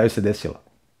 Šta joj se desilo?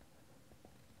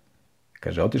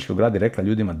 Kaže, otišla u grad i rekla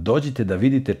ljudima, dođite da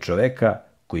vidite čoveka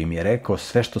koji mi je rekao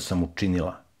sve što sam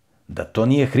učinila. Da to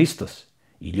nije Hristos.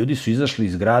 I ljudi su izašli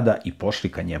iz grada i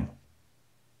pošli ka njemu.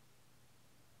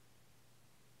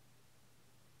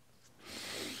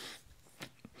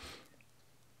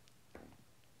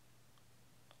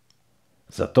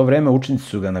 Za to vreme učenici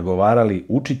su ga nagovarali,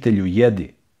 učitelju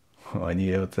jedi. On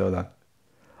nije jeo ceo dan.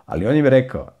 Ali on im je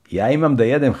rekao, ja imam da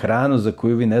jedem hranu za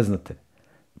koju vi ne znate.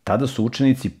 Tada su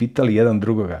učenici pitali jedan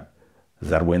drugoga,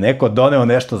 zar mu je neko doneo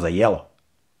nešto za jelo?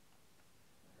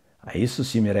 A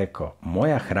Isus im je rekao,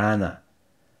 moja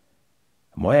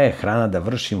je hrana da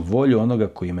vršim volju onoga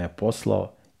koji me je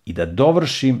poslao i da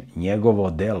dovršim njegovo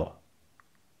delo.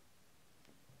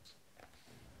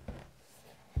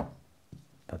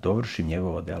 Da dovršim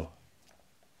njegovo delo.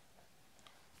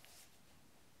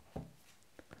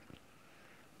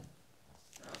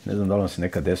 Ne znam da li vam se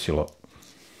nekad desilo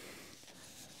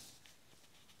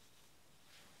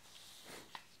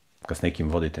kad s nekim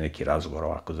vodite neki razgovor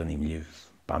ovako zanimljiv,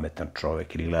 pametan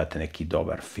čovek ili gledate neki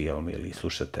dobar film ili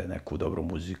slušate neku dobru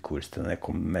muziku ili ste na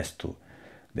nekom mestu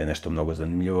gde je nešto mnogo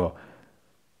zanimljivo,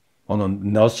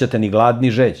 ne osjećate ni glad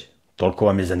ni žeđ, toliko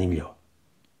vam je zanimljivo.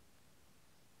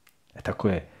 Tako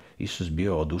je Isus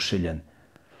bio oduševljen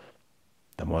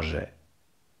da može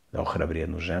da ohrabri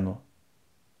jednu ženu,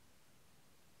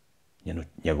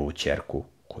 njegovu ćerku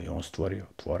koju je on stvorio,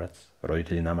 tvorac.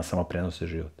 Roditelji nama samo prenose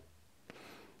život.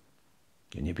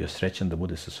 I on je bio srećan da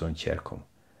bude sa svojom ćerkom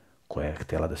koja je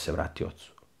htjela da se vrati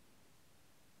ocu.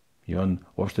 I on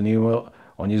uopšte nije imao,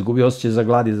 on je izgubio osjećaj za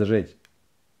glad i za žeđ.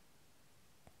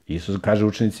 Isus kaže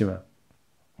učenicima,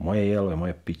 moje jelo je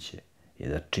moje piće je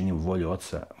da činim volju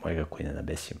oca mojega koji je na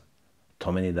nebesima.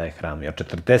 To meni daje hranu. Ja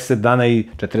 40 dana i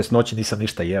 40 noći nisam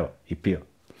ništa jeo i pio.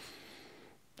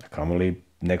 A kamoli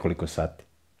nekoliko sati.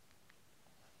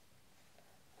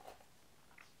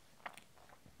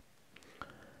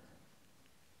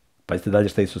 Pazite dalje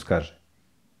šta Isus kaže.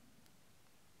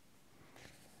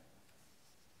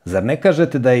 Zar ne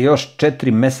kažete da je još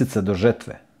 4 meseca do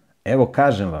žetve? Evo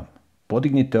kažem vam,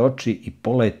 podignite oči i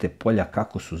pogledajte polja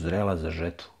kako su zrela za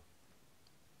žetvu.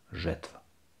 Žetva.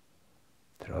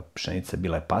 Pšenica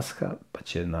bila je Pasha, pa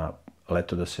će na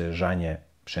leto da se žanje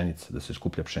pšenica, da se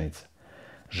skuplja pšenica.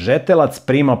 Žetelac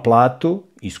prima platu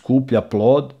i skuplja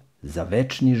plod za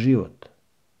večni život.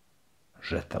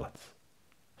 Žetelac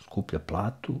skuplja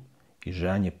platu i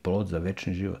žanje plod za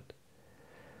večni život.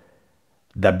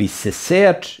 Da bi se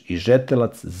sejač i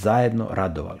žetelac zajedno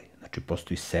radovali. Znači,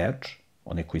 postoji sejač,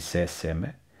 onaj koji seje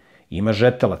seme, i ima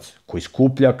žetelac koji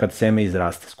skuplja kad seme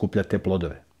izraste, skuplja te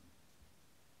plodove.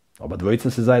 Oba dvojica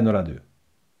se zajedno raduju.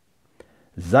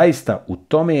 Zaista, u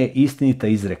tome je istinita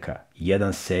izreka.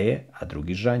 Jedan seje, a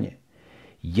drugi žanje.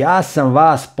 Ja sam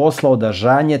vas poslao da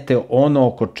žanjete ono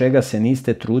oko čega se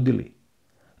niste trudili.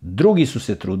 Drugi su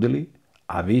se trudili,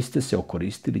 a vi ste se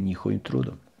okoristili njihovim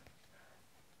trudom.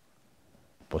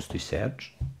 Postoji sejač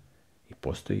i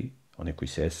postoji onaj koji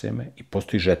seje seme i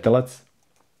postoji žetelac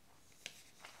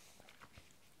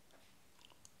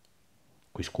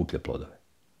koji skuplja plodove.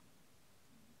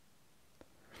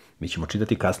 Mi ćemo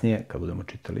čitati kasnije, kad budemo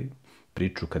čitali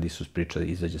priču, kad Isus priča da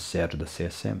izađe sejač da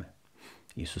seje seme.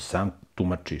 Isus sam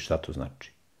tumači šta to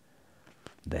znači.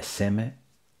 Da je seme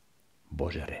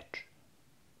Božja reč.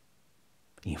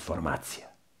 Informacija.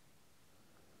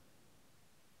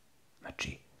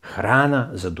 Znači, hrana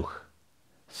za duh.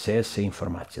 Seje se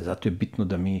informacija. Zato je bitno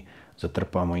da mi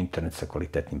zatrpavamo internet sa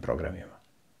kvalitetnim programima.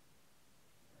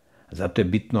 Zato je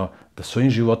bitno da svojim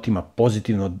životima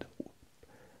pozitivno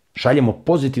šaljemo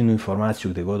pozitivnu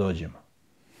informaciju gde god dođemo.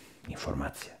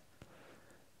 Informacija.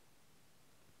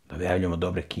 Da objavljamo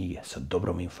dobre knjige sa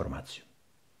dobrom informacijom.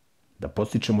 Da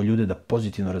podstičemo ljude da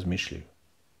pozitivno razmišljaju.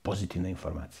 Pozitivna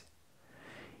informacija.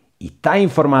 I ta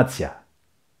informacija,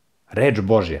 reč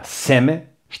Božja, seme,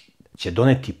 će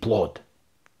doneti plod.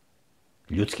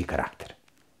 Ljudski karakter.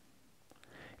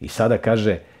 I sada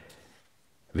kaže,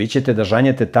 vi ćete da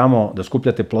žanjete tamo, da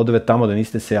skupljate plodove tamo da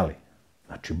niste sejali.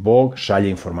 Znači, Bog šalje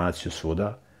informaciju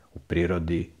svuda, u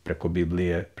prirodi, preko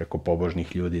Biblije, preko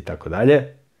pobožnih ljudi i tako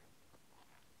dalje.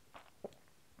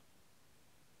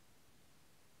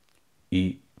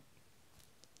 I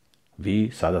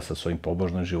vi sada sa svojim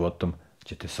pobožnim životom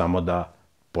ćete samo da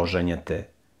poženjete.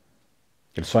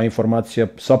 Jer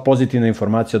sva pozitivna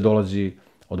informacija dolazi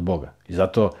od Boga. I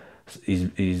zato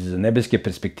iz nebeske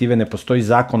perspektive ne postoji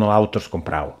zakon o autorskom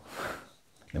pravu.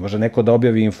 Ne može neko da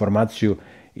objavi informaciju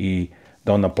i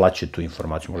da on naplaćuje tu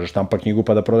informaciju. Može štampa knjigu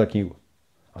pa da proda knjigu.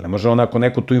 Ali ne može on ako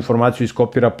neko tu informaciju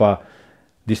iskopira pa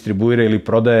distribuira ili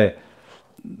prodaje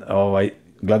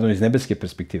gledano iz nebeske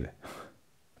perspektive.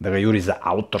 Da ga juri za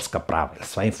autorska prava. Jer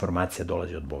sva informacija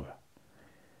dolazi od Boga.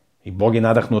 I Bog je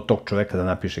nadahnuo tog čoveka da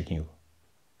napiše knjigu.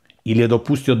 Ili je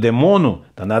dopustio demonu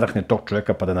da nadahne tog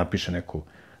čoveka pa da napiše neku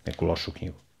lošu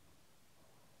knjigu.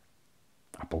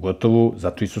 A pogotovo,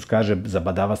 zato Isus kaže, za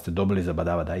badava ste dobili, za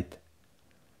badava dajte.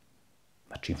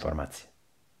 Znači, informacija.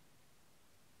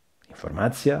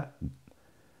 Informacija,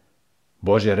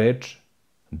 Božja reč,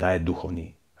 daje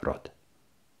duhovni rod.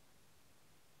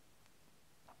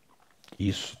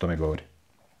 Isus o tome govori.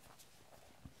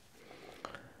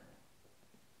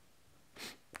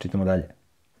 Čitamo dalje.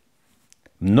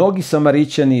 Mnogi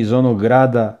Samarićani iz onog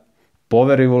grada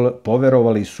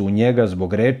poverovali su u njega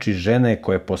zbog reči žene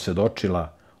koja je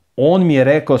posvedočila. On mi je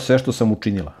rekao sve što sam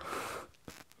učinila.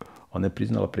 Ona je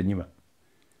priznala pred njima.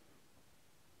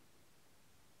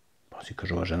 Pa si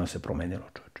kaže, ova žena se promenila,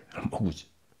 čovječe. Moguće.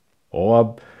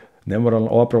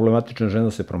 Ova problematična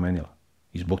žena se promenila.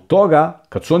 I zbog toga,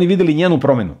 kad su oni videli njenu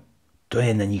promenu, to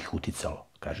je na njih uticalo,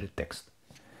 kaže tekst.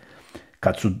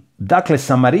 Kad su, dakle,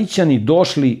 Samarićani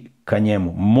došli ka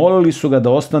njemu, molili su ga da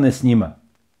ostane s njima.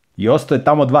 I ostao je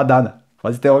tamo 2 dana.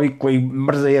 Pazite, ovi koji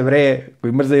mrze Jevreje,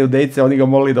 koji mrze Judejce, oni ga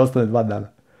molili da ostane 2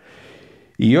 dana.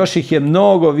 I još ih je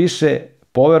mnogo više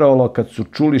poverovalo kad su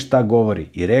čuli šta govori.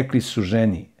 I rekli su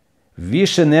ženi,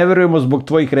 više ne verujemo zbog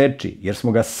tvojih reči, jer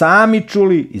smo ga sami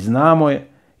čuli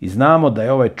i znamo da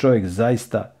je ovaj čovjek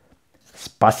zaista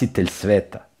spasitelj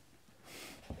sveta.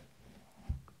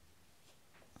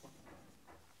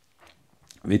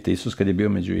 Vidite, Isus kad je bio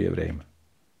među Jevrejima,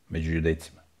 među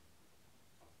Judejcima,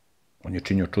 on je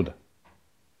činio čuda.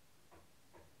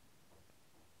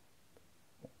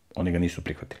 Oni ga nisu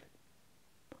prihvatili.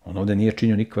 On ovde nije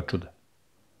činio nikakva čuda.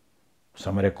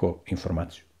 Samo je rekao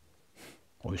informaciju.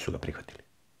 Ovi su ga prihvatili.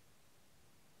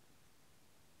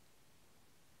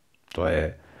 To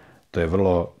je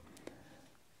vrlo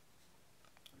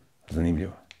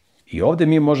zanimljivo. I ovde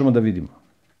mi možemo da vidimo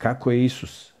kako je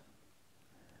Isus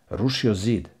rušio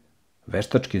zid,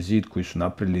 veštački zid koji su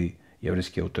napravili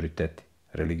jevrejski autoriteti,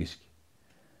 religijski.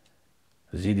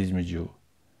 Zid između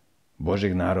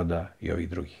Božjeg naroda i ovih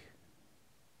drugih.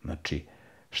 Znači,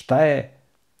 šta je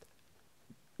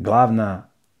glavna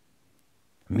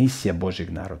misija Božjeg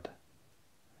naroda?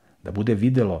 Da bude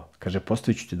videlo, kaže,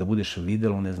 postavit ću ti da budeš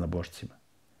videlo neznabošcima.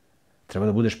 Treba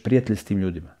da budeš prijatelj s tim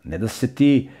ljudima. Ne da se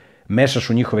ti mešaš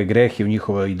u njihove grehe, u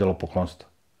njihovo idolopoklonstvo,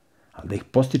 ali da ih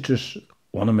postičeš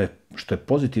u onome što je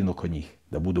pozitivno kod njih,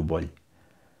 da budu bolji.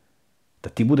 Da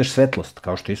ti budeš svetlost,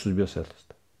 kao što je Isus bio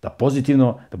svetlost. Da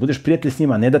pozitivno, da budeš prijatelj s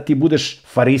njima, ne da ti budeš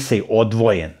farisej,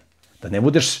 odvojen. Da ne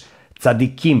budeš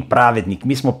cadikim, pravednik.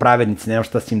 Mi smo pravednici, nemam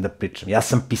šta s njim da pričam. Ja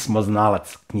sam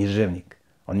pismoznalac, književnik.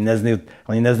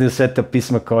 Oni ne znaju sveto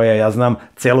pismo kao ja znam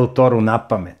celu Toru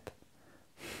napamet.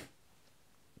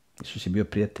 Isus je bio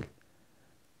prijatelj.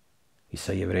 I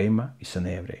sa Jevrejima, i sa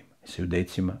nejevrejima. I sa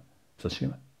Judejcima, sa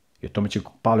svima. I o tome će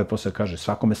Pavle posle kaže,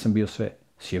 svakome sam bio sve.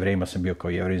 S Jevrejima sam bio kao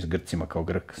Jevrej, s Grcima kao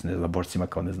Grk, s neznabožcima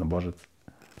kao neznabožac.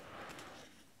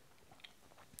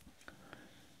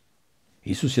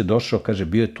 Isus je došao, kaže,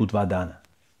 bio je tu 2 dana.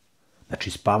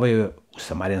 Znači, spavao je u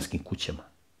samarjanskim kućama.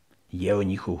 Jeo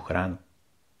njihovu hranu.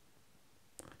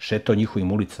 Šetao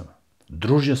njihovim ulicama.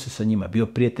 Družio se sa njima, bio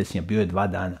prijatelj s njima, bio je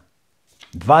 2 dana.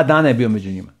 2 dana je bio među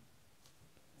njima.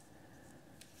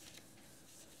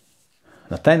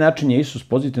 Na taj način je Isus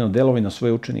pozitivno delovao i na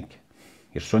svoje učenike.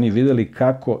 Jer su oni videli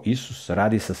kako Isus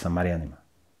radi sa Samarjanima.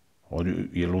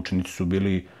 Jer učenici su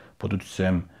bili pod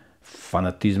uticajem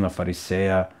fanatizma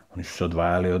fariseja, oni su se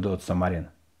odvajali od Samarjana.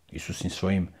 Isus im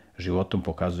svojim životom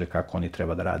pokazuje kako oni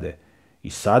treba da rade i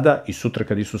sada i sutra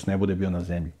kad Isus ne bude bio na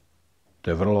zemlji.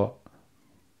 To je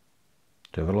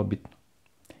vrlo bitno.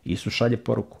 Isus šalje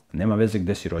poruku. Nema veze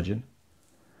gde si rođen,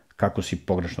 kako si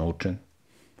pogrešno učen,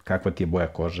 kakva ti je boja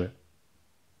kože.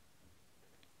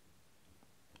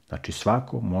 Znači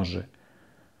svako može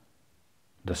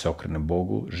da se okrene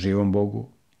Bogu, živom Bogu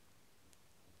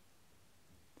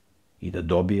i da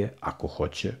dobije, ako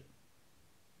hoće,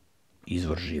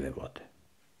 izvor žive vode,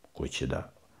 koji će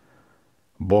da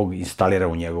Bog instalira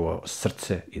u njegovo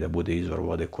srce i da bude izvor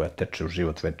vode koja teče u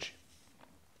život večni.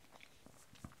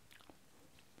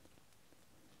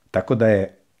 Tako da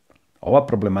je ova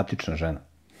problematična žena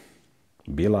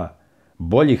bila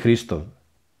bolji Hristov,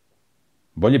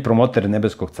 bolji promoter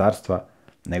nebeskog carstva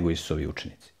nego Isusovi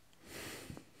učenici.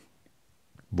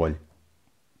 Bolje.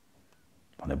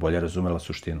 Ona je bolje razumela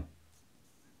suštinu.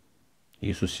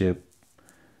 Isus je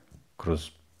kroz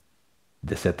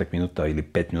 10 minuta ili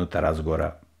 5 minuta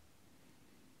razgovora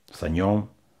sa njom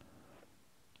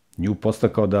nju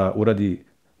podstakao da uradi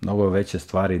mnogo veće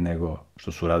stvari nego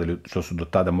što su do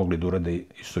tada mogli da urade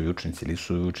Isusovi učenici. Ili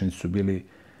Isusovi učenici su bili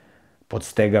pod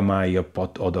stegama i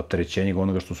od opterećenja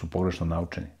onoga što su pogrešno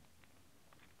naučeni.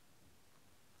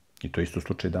 I to je isto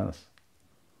slučaj danas.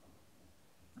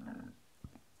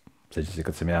 Sjećam se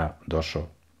kad sam ja došao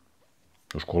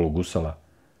u školu gusala,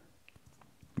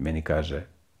 meni kaže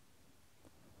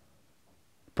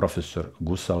profesor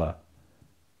gusala,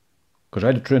 kaže,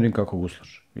 ajde čujem kako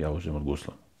guslaš. Ja uzem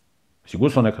odguslam. Si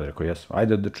guslao nekad? Rekao, jesam.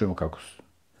 Ajde da čujemo kako su.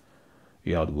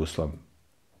 Ja odguslam.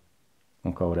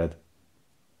 On kao u redu.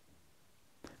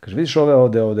 Kaže, vidiš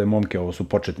ovde momke, ovo su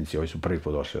početnici, ovi su prvi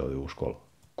put došli ovde u školu,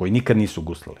 koji nikad nisu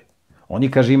guslali.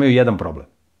 Oni, kaže, imaju jedan problem,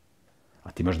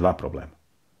 a ti imaš dva problema.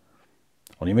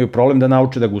 Oni imaju problem da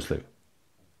nauče da guslaju.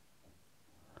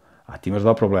 A ti imaš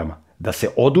dva problema. Da se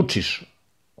odučiš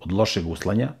od lošeg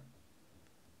guslanja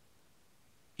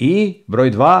i, broj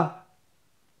dva,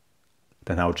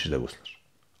 da naučiš da guslaš.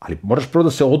 Ali moraš prvo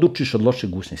da se odučiš od lošeg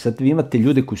guslanja. Sad vi imate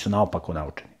ljude koji su naopako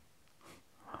naučeni.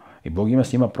 I Bog ima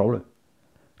s njima problem.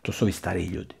 To su ovi stariji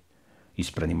ljudi.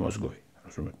 Isprani mozgovi.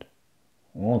 Razumete?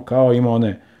 On kao ima one,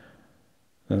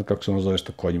 ne znam kako se ono zove,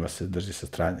 što konjima se drži sa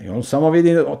strane. I on samo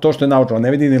vidi to što je naučeno. On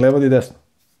ne vidi ni levo ni desno.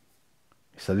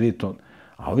 I sad vidi to.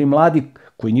 A ovi mladi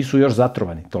koji nisu još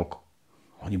zatrovani toliko,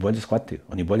 oni bolje shvataju.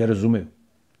 Oni bolje razumeju.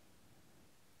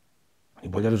 Oni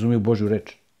bolje razumeju Božju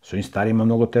reč. S ovim starijima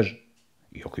mnogo teže.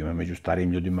 Iako ima među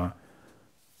starijim ljudima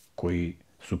koji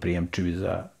su prijemčivi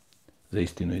za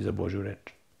istinu i za Božju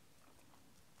reč.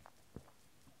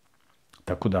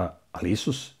 Tako da, ali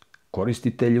Isus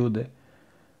koristi te ljude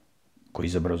koji je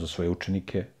izabrao za svoje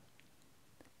učenike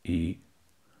i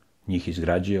njih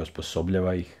izgrađuje,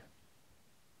 osposobljava ih.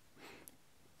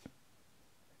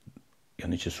 I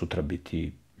oni će sutra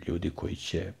biti ljudi koji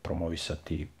će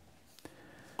promovisati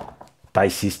taj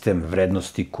sistem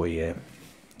vrednosti koji je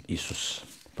Isus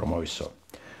promovisao.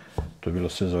 To je bilo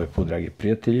sve za ovaj put, dragi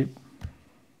prijatelji.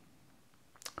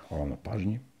 Hvala na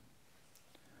pažnji.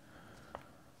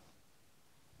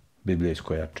 Biblija iz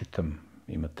koje ja čitam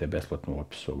imate besplatno u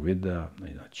opisu ovog videa,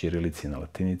 na ćirilici, na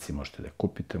latinici, možete da je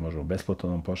kupite, možemo besplatno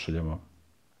da vam pošaljemo.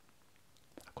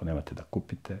 Ako nemate da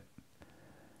kupite,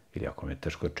 ili ako vam je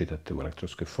teško da čitate u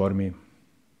elektronskoj formi,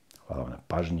 hvala vam na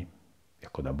pažnji. I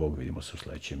ako da Bog, vidimo se u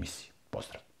sledećoj emisiji.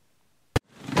 Pozdrav!